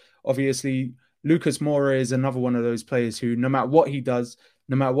impetus. Obviously, Lucas Moura is another one of those players who, no matter what he does,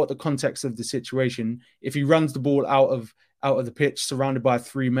 no matter what the context of the situation, if he runs the ball out of the pitch surrounded by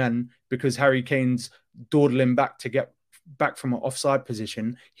 3 men because Harry Kane's dawdling back to get back from an offside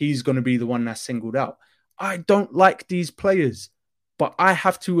position, he's going to be the one that's singled out. I don't like these players, but I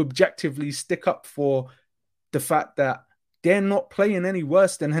have to objectively stick up for the fact that they're not playing any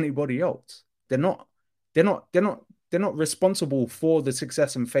worse than anybody else. They're not responsible for the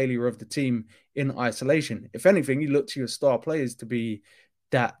success and failure of the team in isolation. If anything, you look to your star players to be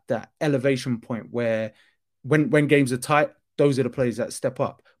that elevation point where when games are tight, those are the players that step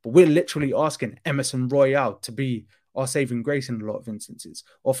up. But we're literally asking Emerson Royale to be our saving grace in a lot of instances,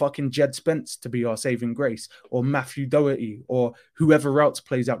 or fucking Jed Spence to be our saving grace, or Matthew Doherty, or whoever else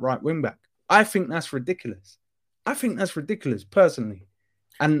plays that right wing back. I think that's ridiculous. Personally.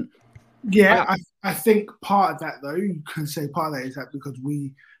 And yeah, I think part of that, though, you can say part of that is that because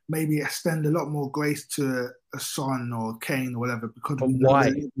we maybe extend a lot more grace to a Son or Kane or whatever because we know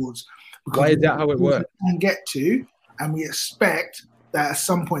why? Why is that how it works? And get to, and we expect that at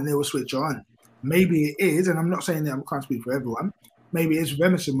some point they will switch on. Maybe it is, and I'm not saying that I can't speak for everyone. Maybe it is with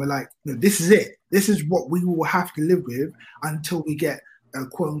Emerson. We're like, this is it. This is what we will have to live with until we get a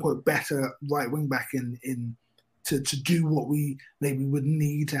quote unquote better right wing back in to do what we maybe would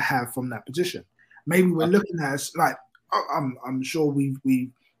need to have from that position. Maybe we're looking at like I'm sure we've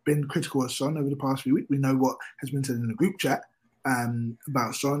been critical of Son over the past few weeks. We know what has been said in the group chat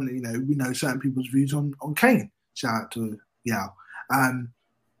about Son. We know certain people's views on Kane. Shout out to Yao.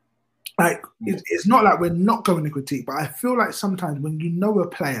 It's not like we're not going to critique, but I feel like sometimes when you know a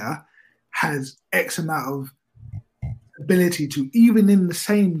player has X amount of ability to, even in the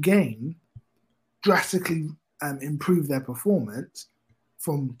same game, drastically improve their performance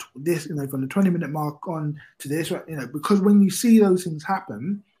from this, from the 20-minute mark on to this, because when you see those things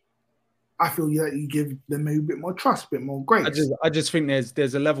happen, I feel you give them maybe a bit more trust, a bit more grace. I just think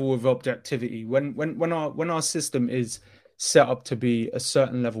there's a level of objectivity when our system is set up to be a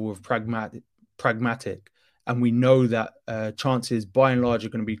certain level of pragmatic, and we know that chances by and large are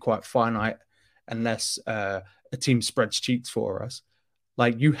going to be quite finite unless a team spreads cheeks for us.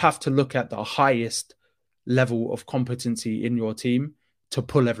 Like, you have to look at the highest level of competency in your team to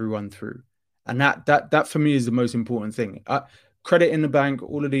pull everyone through. And that for me is the most important thing. Credit in the bank,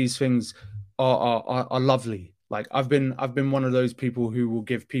 all of these things are lovely. Like, I've been one of those people who will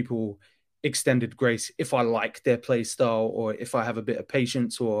give people extended grace if I like their play style, or if I have a bit of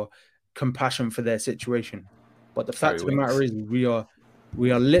patience or compassion for their situation. But the fact of the matter is, we are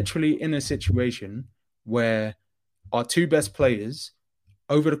literally in a situation where our two best players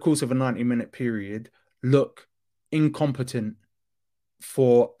over the course of a 90-minute period look incompetent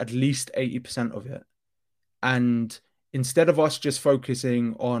for at least 80% of it. And instead of us just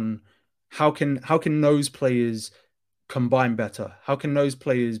focusing on how can those players combine better, how can those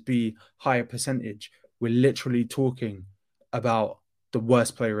players be higher percentage, we're literally talking about the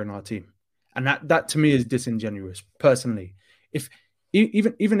worst player in our team. And that to me is disingenuous, personally.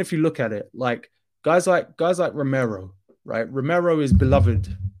 Even if you look at it, like guys like Romero, right? Romero is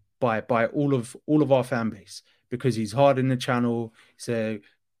beloved by all of our fan base because he's hard in the channel. He's a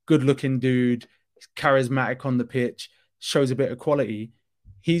good-looking dude. He's charismatic on the pitch. Shows a bit of quality.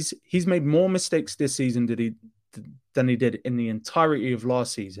 He's made more mistakes this season than he did in the entirety of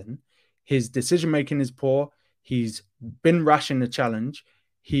last season. His decision-making is poor. He's been rash in the challenge.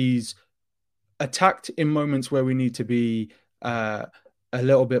 He's attacked in moments where we need to be a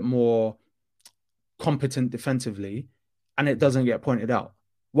little bit more competent defensively, and it doesn't get pointed out.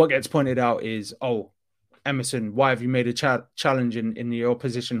 What gets pointed out is, oh, Emerson, why have you made a challenge in the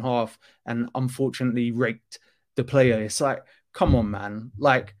opposition half and unfortunately raked the player? It's like, come on, man.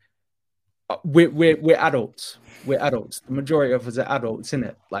 Like, we're adults. We're adults. The majority of us are adults,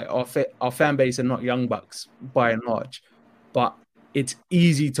 innit? Like, our fan base are not young bucks by and large. But it's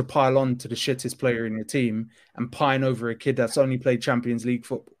easy to pile on to the shittest player in your team and pine over a kid that's only played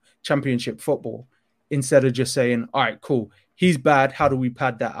championship football, instead of just saying, all right, cool, he's bad. How do we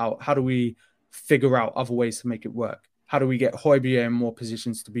pad that out? How do we figure out other ways to make it work? How do we get Højbjerg in more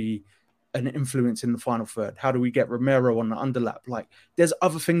positions to be an influence in the final third? How do we get Romero on the underlap? Like, there's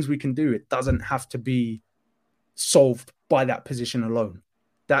other things we can do. It doesn't have to be solved by that position alone.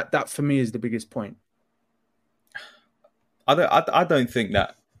 That for me is the biggest point. I don't think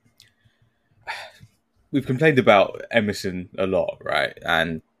that we've complained about Emerson a lot, right?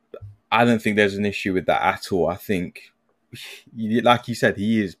 And I don't think there's an issue with that at all. I think, like you said,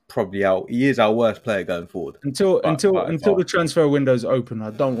 he is our worst player going forward. Until the transfer window's open,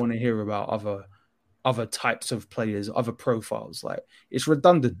 I don't want to hear about other types of players, other profiles. Like, it's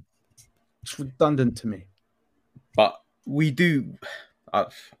redundant. It's redundant to me. But we do. I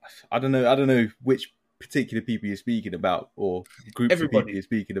don't know which particular people you're speaking about, or groups of people you're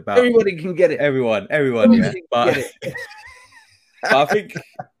speaking about. Everybody can get it. Everyone, yeah. But I think,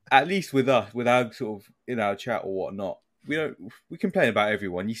 at least with us, with our sort of in our chat or whatnot, we complain about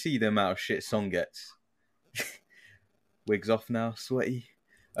everyone. You see the amount of shit Son gets. Wigs off now, sweaty.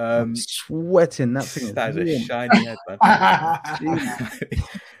 I'm sweating. That thing. That is a shiny head, man.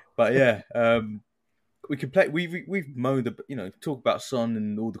 But yeah, we complain. We've moaned, talk about Son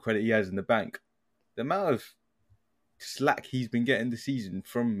and all the credit he has in the bank. The amount of slack he's been getting this season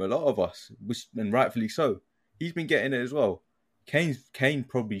from a lot of us, and rightfully so. He's been getting it as well. Kane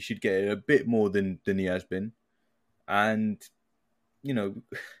probably should get it a bit more than he has been. And,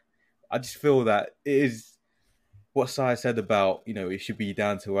 I just feel that it is what Sai said about, it should be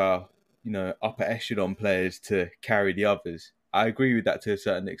down to our, upper echelon players to carry the others. I agree with that to a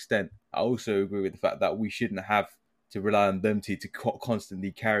certain extent. I also agree with the fact that we shouldn't have to rely on them to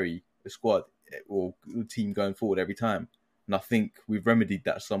constantly carry the squad or the team going forward every time. And I think we've remedied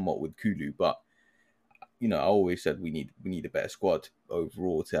that somewhat with Kulu, but I always said we need a better squad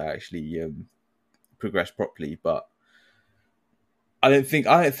overall to actually progress properly. But I don't think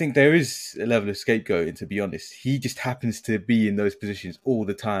there is a level of scapegoating, to be honest. He just happens to be in those positions all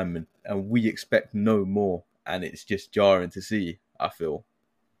the time, and we expect no more, and it's just jarring to see, I feel.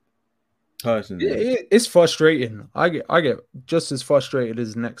 Personally, it's frustrating. I get just as frustrated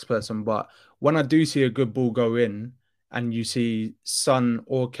as the next person, but when I do see a good ball go in and you see Son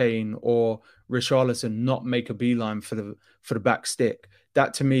or Kane or Richarlison not make a beeline for the back stick,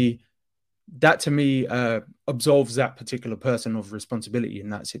 that to me absolves that particular person of responsibility in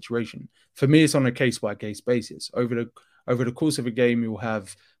that situation. For me, it's on a case-by-case basis. Over the course of a game, you'll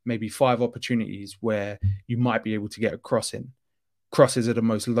have maybe 5 opportunities where you might be able to get a cross in. Crosses are the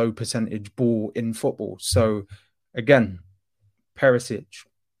most low percentage ball in football. So again, Perisic,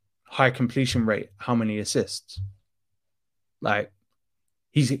 high completion rate, how many assists? Like,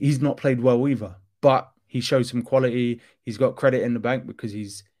 he's not played well either, but he showed some quality. He's got credit in the bank because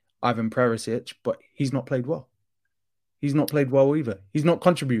he's Ivan Perisic, but he's not played well. He's not played well either. He's not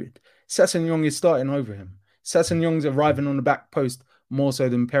contributed. Sessegnon is starting over him. Sessegnon's arriving on the back post more so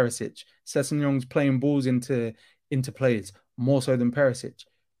than Perisic. Sessegnon's playing balls into players more so than Perisic.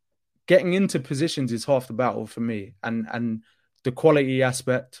 Getting into positions is half the battle for me. And the quality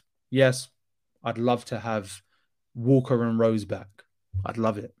aspect, yes, I'd love to have Walker and Rose back. I'd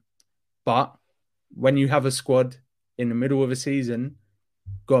love it. But when you have a squad in the middle of a season,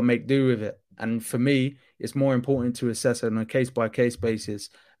 got to make do with it. And for me, it's more important to assess on a case-by-case basis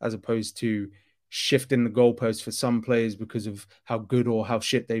as opposed to shifting the goalposts for some players because of how good or how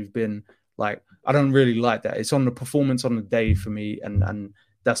shit they've been. Like, I don't really like that. It's on the performance on the day for me, and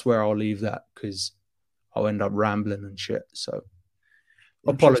that's where I'll leave that because I'll end up rambling and shit. So,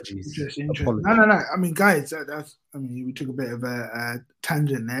 apologies. Interesting. No. I mean, guys, we took a bit of a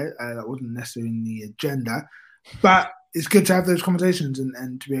tangent there. That wasn't necessarily in the agenda, but it's good to have those conversations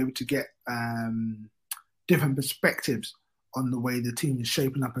and to be able to get different perspectives on the way the team is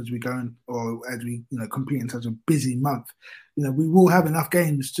shaping up as we go or as we compete in such a busy month. We will have enough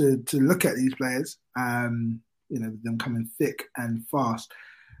games to look at these players. Them coming thick and fast.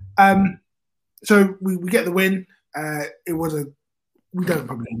 So we get the win. We don't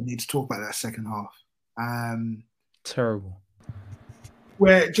probably need to talk about that second half. Terrible.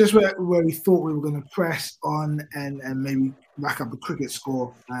 Where we thought we were going to press on and maybe rack up a cricket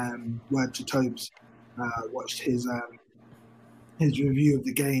score. Word to Tobes. Watched his review of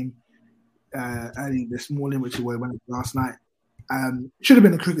the game early this morning, which is where he went last night. Should have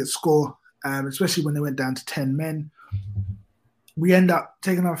been a cricket score, especially when they went down to 10 men. We end up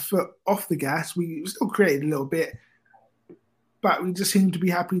taking our foot off the gas. We still created a little bit, but we just seemed to be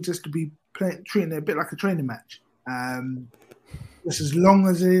happy just to be treating it a bit like a training match. Just as long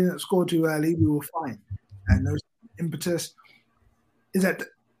as they didn't score too early, we were fine. And no impetus. Is that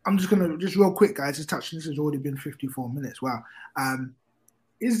I'm just going to, just real quick, guys, just touch, this has already been 54 minutes. Wow.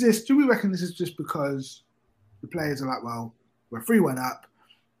 Do we reckon this is just because the players are like, well, we're 3-1 up,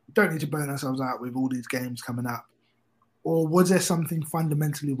 don't need to burn ourselves out with all these games coming up? Or was there something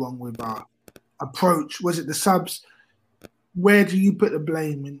fundamentally wrong with our approach? Was it the subs? Where do you put the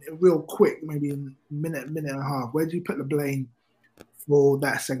blame in real quick, maybe in a minute and a half? Where do you put the blame for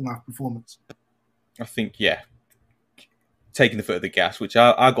that second half performance? I think, taking the foot of the gas, which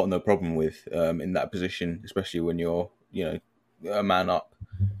I got no problem with in that position, especially when you're, a man up.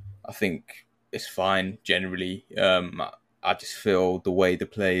 I think it's fine generally. I just feel the way the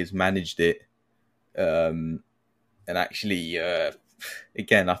players managed it, and actually,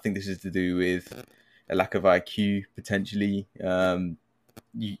 again, I think this is to do with a lack of IQ potentially, and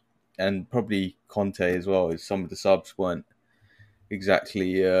probably Conte as well. As some of the subs weren't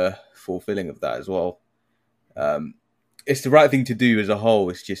exactly fulfilling of that as well. It's the right thing to do as a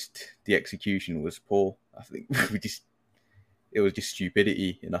whole. It's just the execution was poor. I think it was just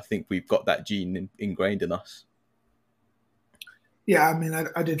stupidity, and I think we've got that gene ingrained in us. Yeah, I mean,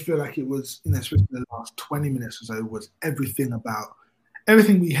 I did feel like it was, especially the last 20 minutes or so, was everything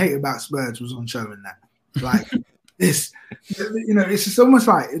we hate about Spurs was on show in that. Like this, it's just almost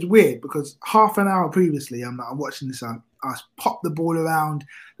like, it's weird because half an hour previously, I'm watching this, I popped the ball around.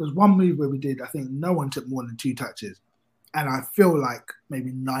 There was one move where we did, I think no one took more than 2 touches. And I feel like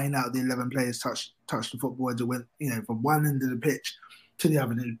maybe 9 out of the 11 players touched the football as it went, from one end of the pitch to the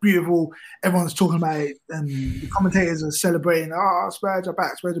other. And it was beautiful. Everyone's talking about it. And the commentators are celebrating, Spurs are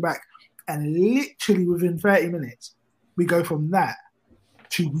back. And literally within 30 minutes, we go from that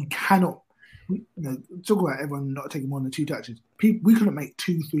to we cannot, talk about everyone not taking more than 2 touches. We couldn't make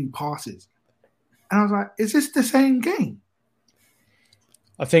 2-3 passes. And I was like, is this the same game?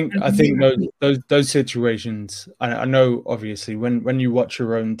 I think those situations, I know obviously when you watch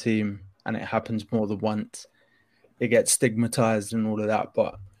your own team and it happens more than once, it gets stigmatized and all of that,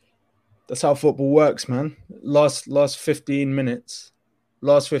 but that's how football works, man. Last 15 minutes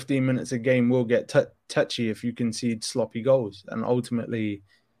a game will get touchy if you concede sloppy goals, and ultimately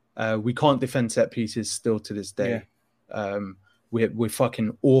we can't defend set pieces still to this day. Yeah. We're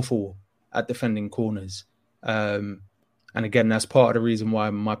fucking awful at defending corners. And again, that's part of the reason why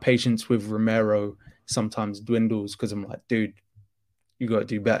my patience with Romero sometimes dwindles, because I'm like, dude, you got to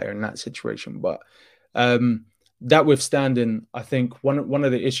do better in that situation. But that withstanding, I think one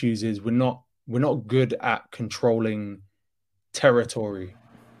of the issues is we're not good at controlling territory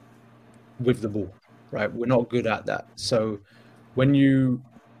with the ball, right? We're not good at that. So when you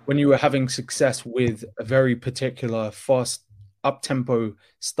are having success with a very particular fast up-tempo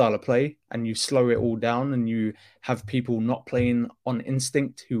style of play and you slow it all down and you have people not playing on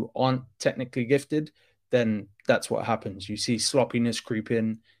instinct who aren't technically gifted, then that's what happens. You see sloppiness creep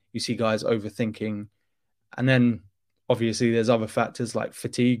in, you see guys overthinking, and then obviously there's other factors like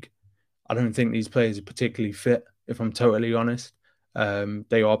fatigue. I don't think these players are particularly fit, if I'm totally honest.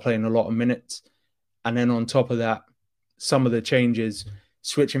 They are playing a lot of minutes. And then on top of that, some of the changes,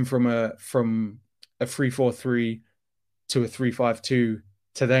 switching from a 3-4-3 to a 3-5-2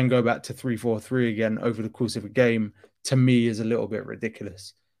 to then go back to 3-4-3 again over the course of a game, to me is a little bit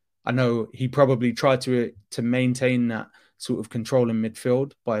ridiculous. I know he probably tried to maintain that sort of control in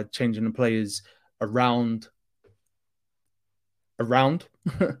midfield by changing the players around,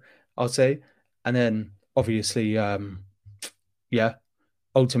 I'll say. And then obviously,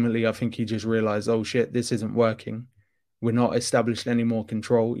 ultimately, I think he just realized, oh shit, this isn't working. We're not establishing any more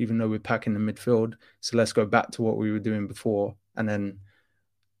control, even though we're packing the midfield. So let's go back to what we were doing before. And then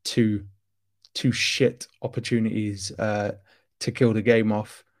two shit opportunities to kill the game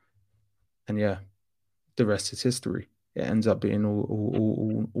off. And yeah, the rest is history. It ends up being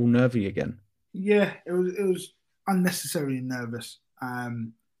all nervy again. Yeah, it was unnecessarily nervous.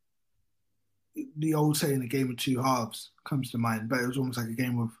 The old saying, a game of two halves comes to mind, but it was almost like a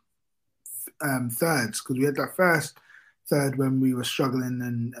game of thirds, because we had that first third when we were struggling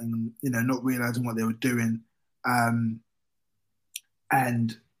and not realizing what they were doing, and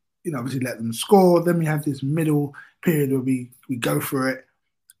obviously let them score. Then we have this middle period where we go for it,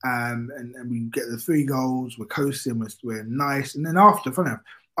 and we get the 3 goals. We're coasting, we're nice, and then after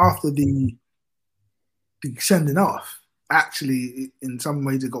the sending off, actually in some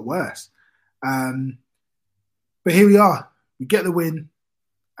ways it got worse. But here we are. We get the win.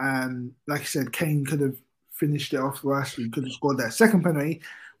 Like I said, Kane could have finished it off for us. We could have scored that second penalty,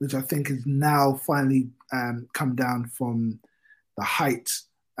 which I think has now finally come down from the heights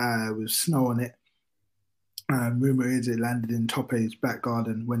with snow on it. Rumour is it landed in Tope's back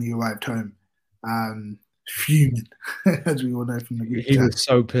garden when he arrived home. Fuming, as we all know from the group He chat. was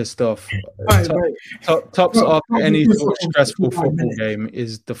so pissed off. Tops after any sort of stressful football game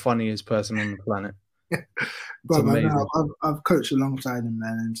is the funniest person on the planet. But now I've coached alongside him,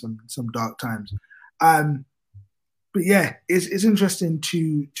 man, in some dark times. But yeah, it's interesting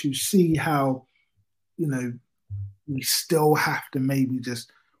to see how, we still have to maybe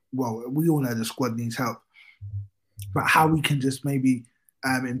we all know the squad needs help, but how we can just maybe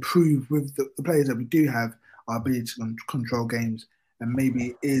improve with the players that we do have, our ability to control games, and maybe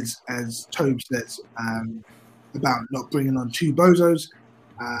it is, as Tobe says, about not bringing on 2 bozos.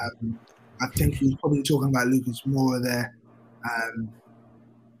 I think he's probably talking about Lucas Moura there.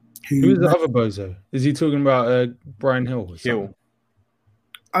 Who's the other bozo? Is he talking about Brian Hill? Hill.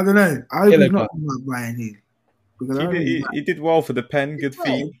 I don't know. I hope he's not talking about Brian Hill. Because He did well for the pen, good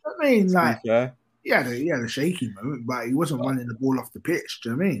feet. I mean, he had a shaky moment, but he wasn't running the ball off the pitch. Do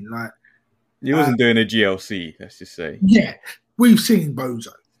you know what I mean? Like, he wasn't doing a GLC, let's just say. Yeah, we've seen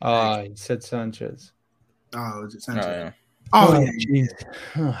Bozo. He said Sanchez. Oh, was it Sanchez? Oh, yeah. Oh, yeah.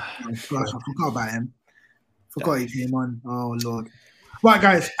 I forgot about him. Forgot he came on. Oh, Lord. Right,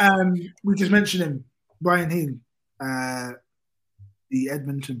 guys. We just mentioned him. Brian Hill, the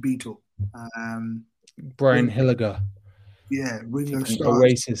Edmonton Beetle. Brian Hilliger. Yeah, Ringo Starr.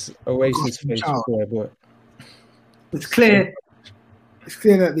 Oasis face boy. It's clear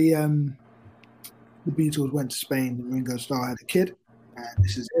that the Beatles went to Spain and Ringo Starr had a kid, and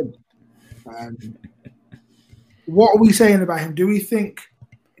this is him. What are we saying about him? Do we think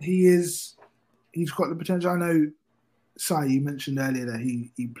he's got the potential? I know, Sai, you mentioned earlier that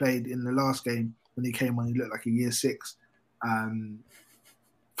he played in the last game when he came on. He looked like a year 6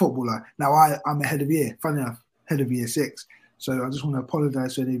 footballer. Now I'm ahead of year, funny enough, head of year 6. So I just want to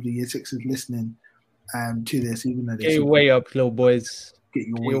apologise to any of the year 6s listening to this, even though get your way up, little boys. Get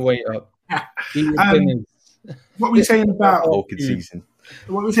your way up. What are we saying about season?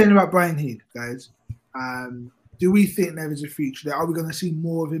 What are we saying about Brian Hill, guys? Do we think there is a future there? Are we going to see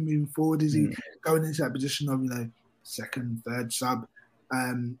more of him moving forward? Is he going into that position of, second, third sub?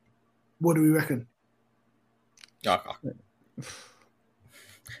 What do we reckon?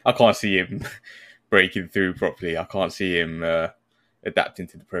 I can't see him breaking through properly. I can't see him adapting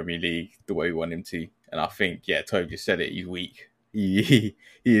to the Premier League the way we want him to. And I think, Toby just said it. He's weak. He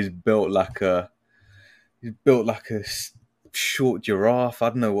is built like a short giraffe. I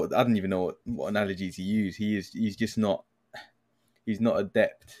don't even know what analogy to use. He's just not. He's not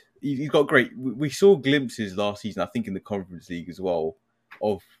adept. He's got great. We saw glimpses last season, I think, in the Conference League as well,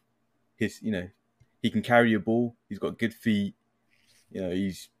 of his. He can carry a ball. He's got good feet.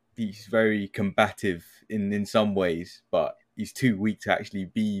 He's very combative in some ways, but he's too weak to actually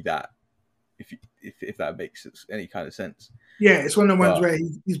be that. If that makes any kind of sense. Yeah, it's one of the ones where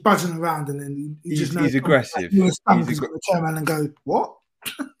he's buzzing around and then he's aggressive. He's got to turn around and go, what?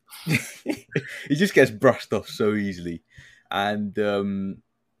 He just gets brushed off so easily, and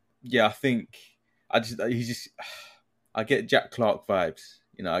I think I get Jack Clark vibes.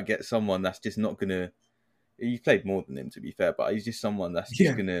 I get someone that's just not gonna. He played more than him, to be fair, but he's just someone that's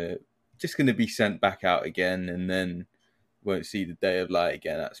just gonna be sent back out again, and then won't see the day of light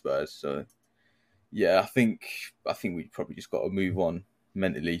again at Spurs. So, yeah, I think we probably just got to move on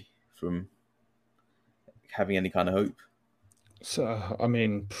mentally from having any kind of hope. So, I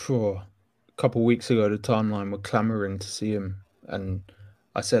mean, a couple of weeks ago, the timeline were clamouring to see him, and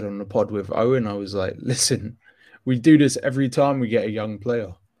I said on the pod with Owen, I was like, listen, we do this every time we get a young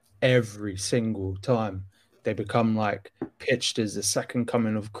player. Every single time. They become like pitched as the second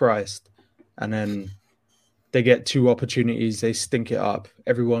coming of Christ, and then they get 2 opportunities, they stink it up.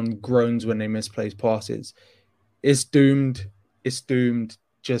 Everyone groans when they misplace passes. It's doomed. It's doomed.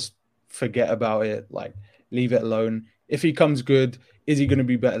 Just forget about it. Like, leave it alone. If he comes good, is he going to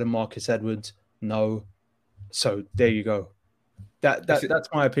be better than Marcus Edwards? No. So there you go. That's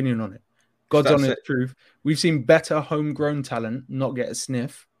my opinion on it. God's honest truth. We've seen better homegrown talent not get a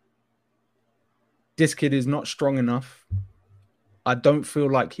sniff. This kid is not strong enough. I don't feel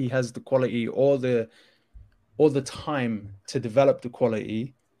like he has the quality or the time to develop the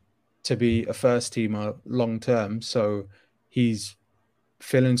quality to be a first teamer long term. So he's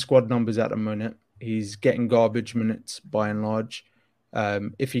filling squad numbers at the minute. He's getting garbage minutes by and large.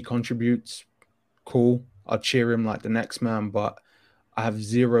 If he contributes, cool. I'll cheer him like the next man, but I have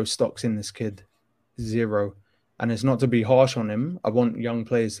 0 stocks in this kid. 0. And it's not to be harsh on him. I want young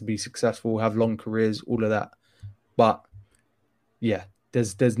players to be successful, have long careers, all of that. But yeah,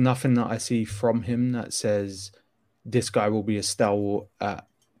 there's nothing that I see from him that says this guy will be a stalwart at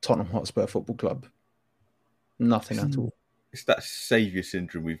Tottenham Hotspur Football Club. Nothing at all. It's that saviour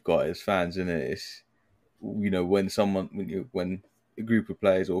syndrome we've got as fans, isn't it? It's, when a group of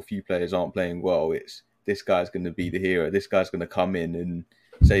players or a few players aren't playing well, it's this guy's going to be the hero. This guy's going to come in and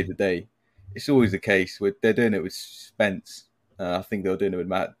save the day. It's always the case. They're doing it with Spence. I think they're doing it with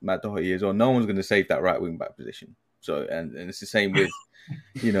Matt Doherty as well. No one's going to save that right wing back position. So, and it's the same with,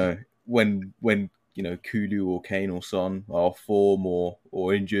 when Kulu or Kane or Son are off form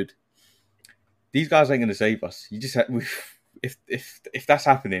or injured. These guys ain't going to save us. You just if that's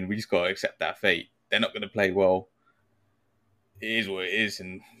happening, we just got to accept that fate. They're not going to play well. It is what it is,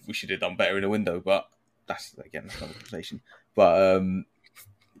 and we should have done better in the window. But that's another conversation. But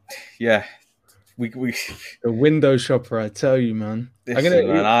yeah. We the window shopper, I tell you, man.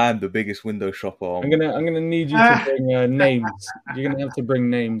 I am the biggest window shopper. I'm gonna need you to bring names. You're gonna have to bring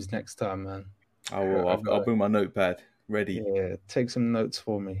names next time, man. I will. I'll bring my notepad ready. Yeah, take some notes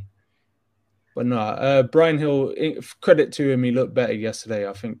for me. But no, Brian Hill. Credit to him, he looked better yesterday.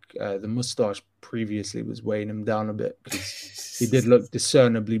 I think the moustache previously was weighing him down a bit because he did look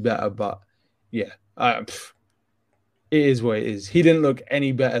discernibly better. But yeah, it is what it is. He didn't look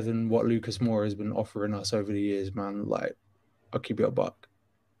any better than what Lucas Moura has been offering us over the years, man. Like, I'll keep it a buck.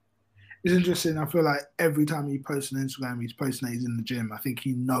 It's interesting. I feel like every time he posts on Instagram, he's posting that he's in the gym. I think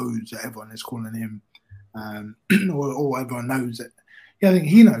he knows that everyone is calling him, or everyone knows that. Yeah, I think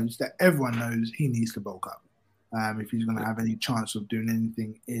he knows that everyone knows he needs to bulk up if he's going to have any chance of doing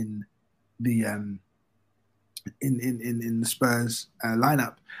anything in the in the Spurs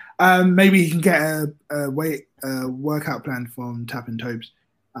lineup. Maybe he can get a workout plan from Tapping Tobes.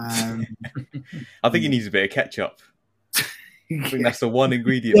 I think he needs a bit of ketchup. I think that's the one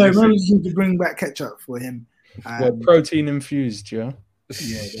ingredient. Yeah, maybe you need to bring back ketchup for him. Protein infused, yeah.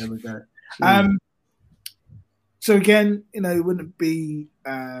 Yeah, there we go. So again, it wouldn't be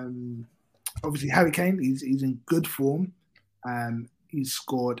obviously Harry Kane. He's in good form. He's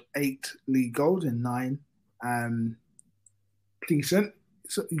scored 8 league goals in 9. Decent.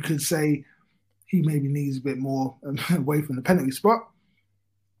 So you could say he maybe needs a bit more away from the penalty spot.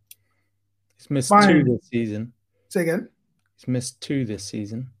 He's missed 2 this season. Say again? He's missed 2 this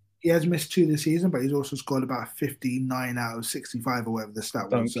season. He has missed 2 this season, but he's also scored about 59 out of 65 or whatever the stat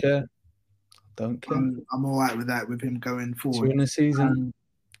was. Don't care. I'm all right with that, with him going forward. 2 in a season.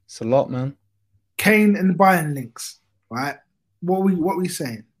 It's a lot, man. Kane and the Bayern links, right? What we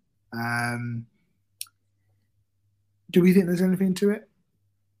saying? Do we think there's anything to it?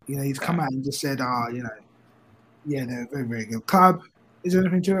 He's come out and just said, they're a very, very good club. Is there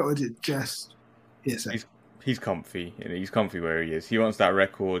anything to it, or is it just hearsay? He's comfy. He's comfy where he is. He wants that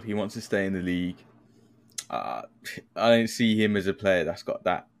record. He wants to stay in the league. I don't see him as a player that's got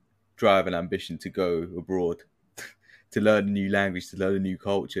that drive and ambition to go abroad. to learn a new language, to learn a new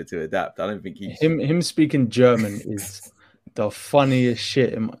culture, to adapt. I don't think he's him speaking German is the funniest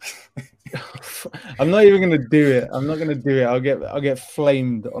shit. I'm not even gonna do it. I'm not gonna do it. I'll get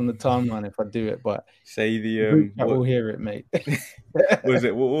flamed on the timeline if I do it. But say the I will hear it, mate.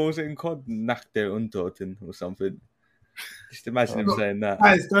 What was it in COD? Nach der Untoten or something. Just imagine him saying that.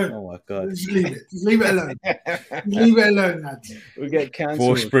 Guys, don't. Oh my god! Just leave it. Just leave it alone. Leave it alone, lads. We'll get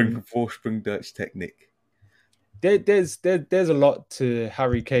cancelled. Vorsprung Dutch technique. There's a lot to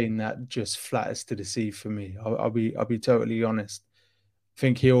Harry Kane that just flatters to the sea for me. I'll be totally honest. I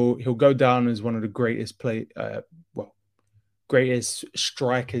think he'll go down as one of the greatest greatest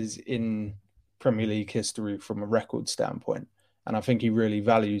strikers in Premier League history from a record standpoint, and I think he really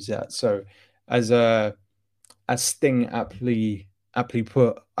values that. So, as Sting aptly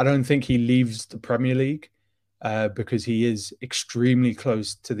put, I don't think he leaves the Premier League because he is extremely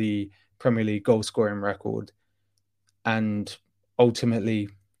close to the Premier League goal scoring record. And ultimately,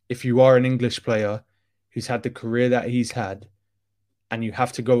 if you are an English player who's had the career that he's had, and you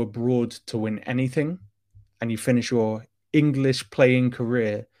have to go abroad to win anything, and you finish your English playing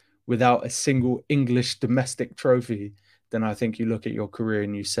career without a single English domestic trophy, then I think you look at your career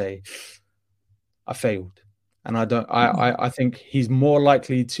and you say, I failed. And I think he's more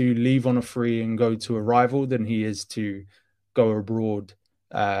likely to leave on a free and go to a rival than he is to go abroad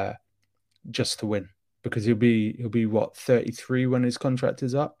just to win. Because he'll be what, 33 when his contract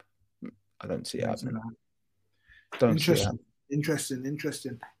is up? I don't see it happening. Interesting.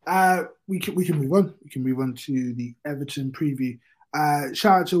 We can move on. We can move on to the Everton preview.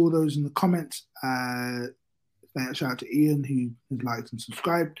 Shout out to all those in the comments. Shout out to Ian who has liked and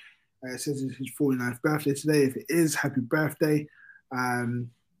subscribed. It says it's his 49th birthday today. If it is, happy birthday.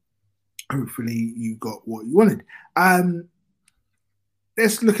 Hopefully you got what you wanted.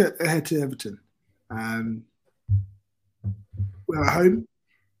 Let's look ahead to Everton. We're at home.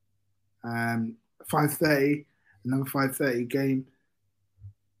 5:30, another 5:30 game.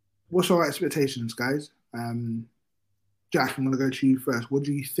 What's our expectations, guys? Jack, I'm going to go to you first. What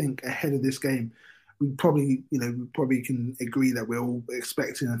do you think ahead of this game? We probably can agree that we're all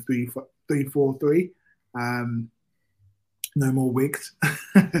expecting a 3-4-3. No more wigs.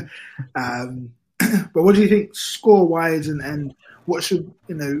 But what do you think score-wise and what should,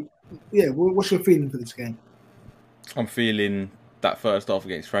 what's your feeling for this game? I'm feeling that first half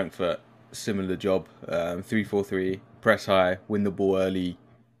against Frankfurt, similar job. 3-4-3, press high, win the ball early,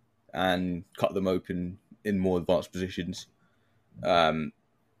 and cut them open in more advanced positions.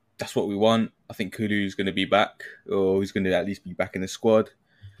 That's what we want. I think Kulu's going to be back, or he's going to at least be back in the squad.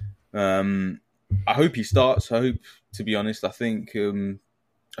 I hope he starts. To be honest, I think I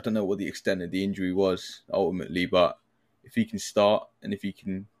don't know what the extent of the injury was ultimately, but if he can start and if he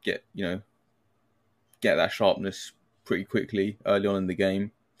can get that sharpness pretty quickly early on in the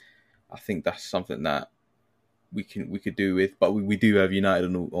game, I think that's something that we could do with. But we do have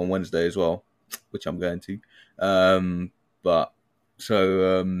United on Wednesday as well, which I'm going to.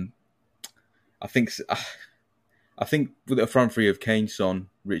 I think with a front three of Kane, Son,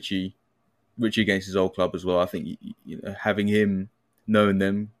 Richie against his old club as well. I think having him, knowing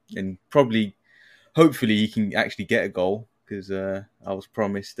them, and hopefully he can actually get a goal, because I was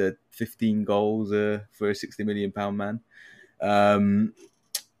promised 15 goals for a £60 million man.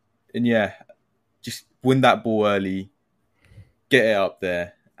 And yeah, just win that ball early, get it up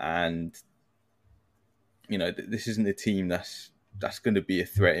there, and this isn't a team that's going to be a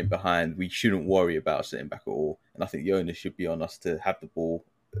threat in behind. We shouldn't worry about sitting back at all, and I think the onus should be on us to have the ball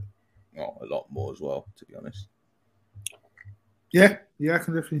a lot more as well, to be honest. Yeah, I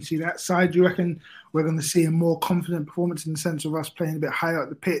can definitely see that side. Do you reckon we're going to see a more confident performance in the sense of us playing a bit higher up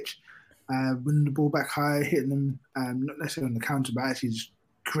the pitch, winning the ball back high, hitting them, not necessarily on the counter, but actually just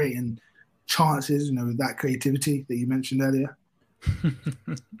creating chances, with that creativity that you mentioned earlier?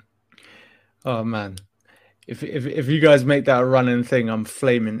 Oh, man. If you guys make that a running thing, I'm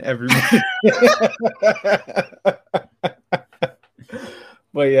flaming every minute.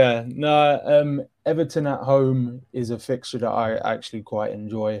 But yeah, no, Everton at home is a fixture that I actually quite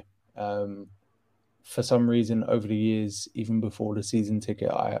enjoy. For some reason, over the years, even before the season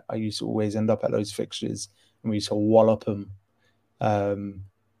ticket, I used to always end up at those fixtures and we used to wallop them.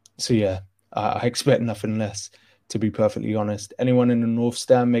 So yeah, I expect nothing less, to be perfectly honest. Anyone in the North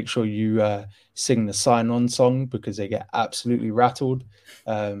Stand, make sure you sing the sign-on song, because they get absolutely rattled.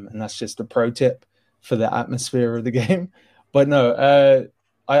 And that's just a pro tip for the atmosphere of the game. But no,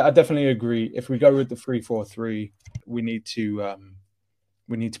 I definitely agree. If we go with the 3-4-3, we need to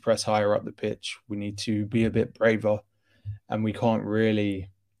press higher up the pitch. We need to be a bit braver, and we can't really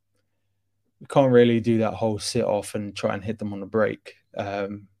we can't really do that whole sit off and try and hit them on the break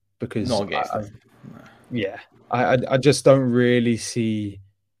because not against them. I just don't really see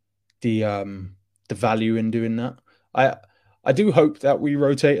the value in doing that. I do hope that we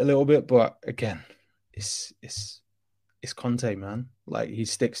rotate a little bit, but again, it's Conte, man. Like, he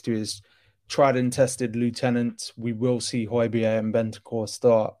sticks to his tried and tested lieutenants. We will see Højbjerg and Bentancur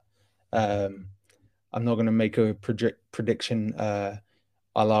start. I'm not going to make a prediction a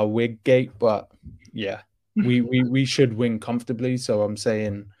la Wiggate, but yeah, we should win comfortably. So I'm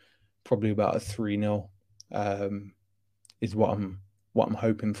saying probably about a 3-0 is what I'm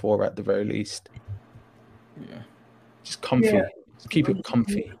hoping for at the very least. Yeah, just comfy. Yeah. Just keep it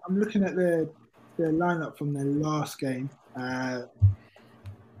comfy. I'm looking at their lineup from their last game.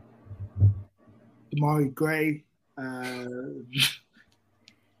 Demarai Gray, Iwobi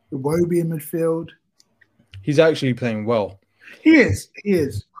in midfield. He's actually playing well. He is.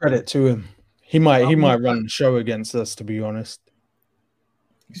 Credit to him. He might run the show against us, to be honest.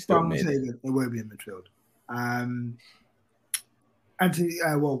 I'm going to say that Iwobi in midfield. Anthony,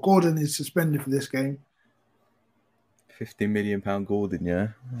 Gordon is suspended for this game. £50 million Gordon, yeah.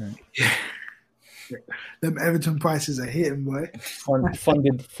 Them Everton prices are hitting, boy.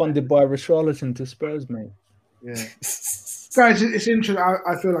 Funded by Richarlison to Spurs, mate. Yeah. Guys, it's interesting.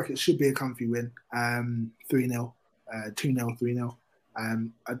 I feel like it should be a comfy win. 3-0, 2-0, 3-0.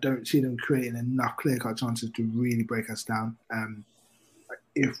 I don't see them creating enough clear-cut chances to really break us down.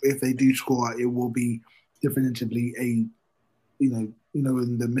 If they do score, it will be definitively in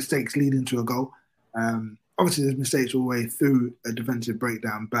the mistakes leading to a goal. Obviously, there's mistakes all the way through a defensive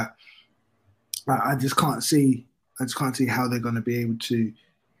breakdown, but I just can't see how they're going to be able to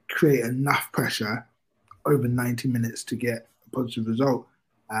create enough pressure over 90 minutes to get a positive result.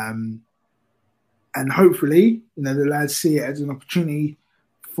 And hopefully, the lads see it as an opportunity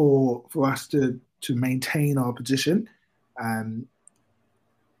for us to maintain our position.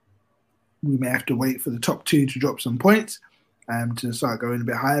 We may have to wait for the top two to drop some points to start going a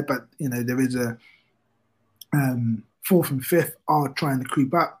bit higher. But, there is a fourth and fifth are trying to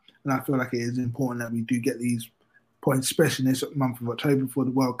creep up. And I feel like it is important that we do get these points, especially in this month of October for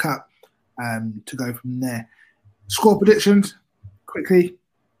the World Cup, to go from there. Score predictions, quickly.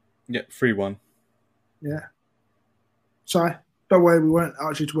 Yeah, 3-1. Yeah. Sorry, don't worry, we won't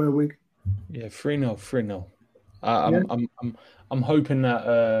ask you to wear a wig. Yeah, 3-0. I'm hoping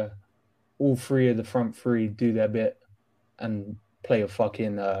that all three of the front three do their bit and play a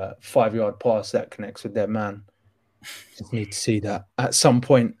fucking 5-yard pass that connects with their man. Just need to see that at some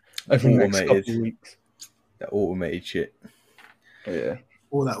point over the next couple of weeks. That automated shit. Yeah.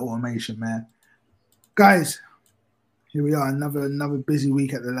 All that automation, man. Guys, here we are, another busy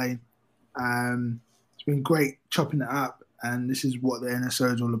week at the Lane. It's been great chopping it up, and this is what the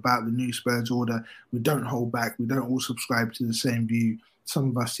NSO is all about, the new Spurs order. We don't hold back. We don't all subscribe to the same view. Some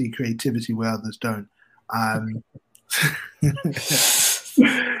of us see creativity where others don't.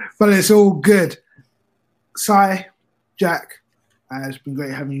 But it's all good. Sai, Jack, it's been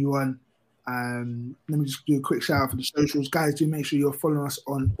great having you on. Let me just do a quick shout out for the socials. Guys, do make sure you're following us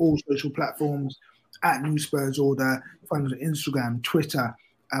on all social platforms at New Spurs Order. Find us on Instagram, Twitter,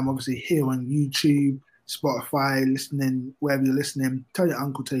 obviously here on YouTube, Spotify, listening, wherever you're listening. Tell your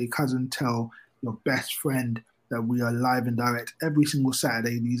uncle, tell your cousin, tell your best friend that we are live and direct every single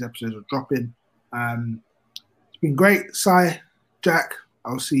Saturday. These episodes are dropping. It's been great. Sai, Jack,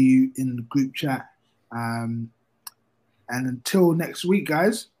 I'll see you in the group chat. And until next week,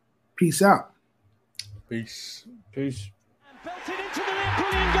 guys, peace out. Peace. Belted into the net,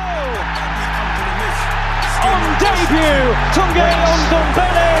 brilliant goal. On debut, Tunge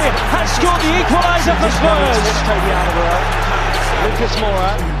Ndombele has scored the equaliser for Spurs. Toby Alderweireld. Lucas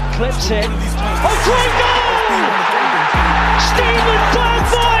Moura clips it. Oh, great goal! Steven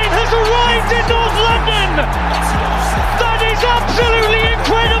Bergwijn has arrived in North London. That is absolutely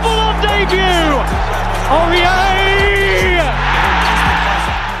incredible on debut.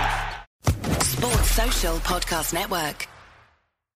 Sports Social Podcast Network.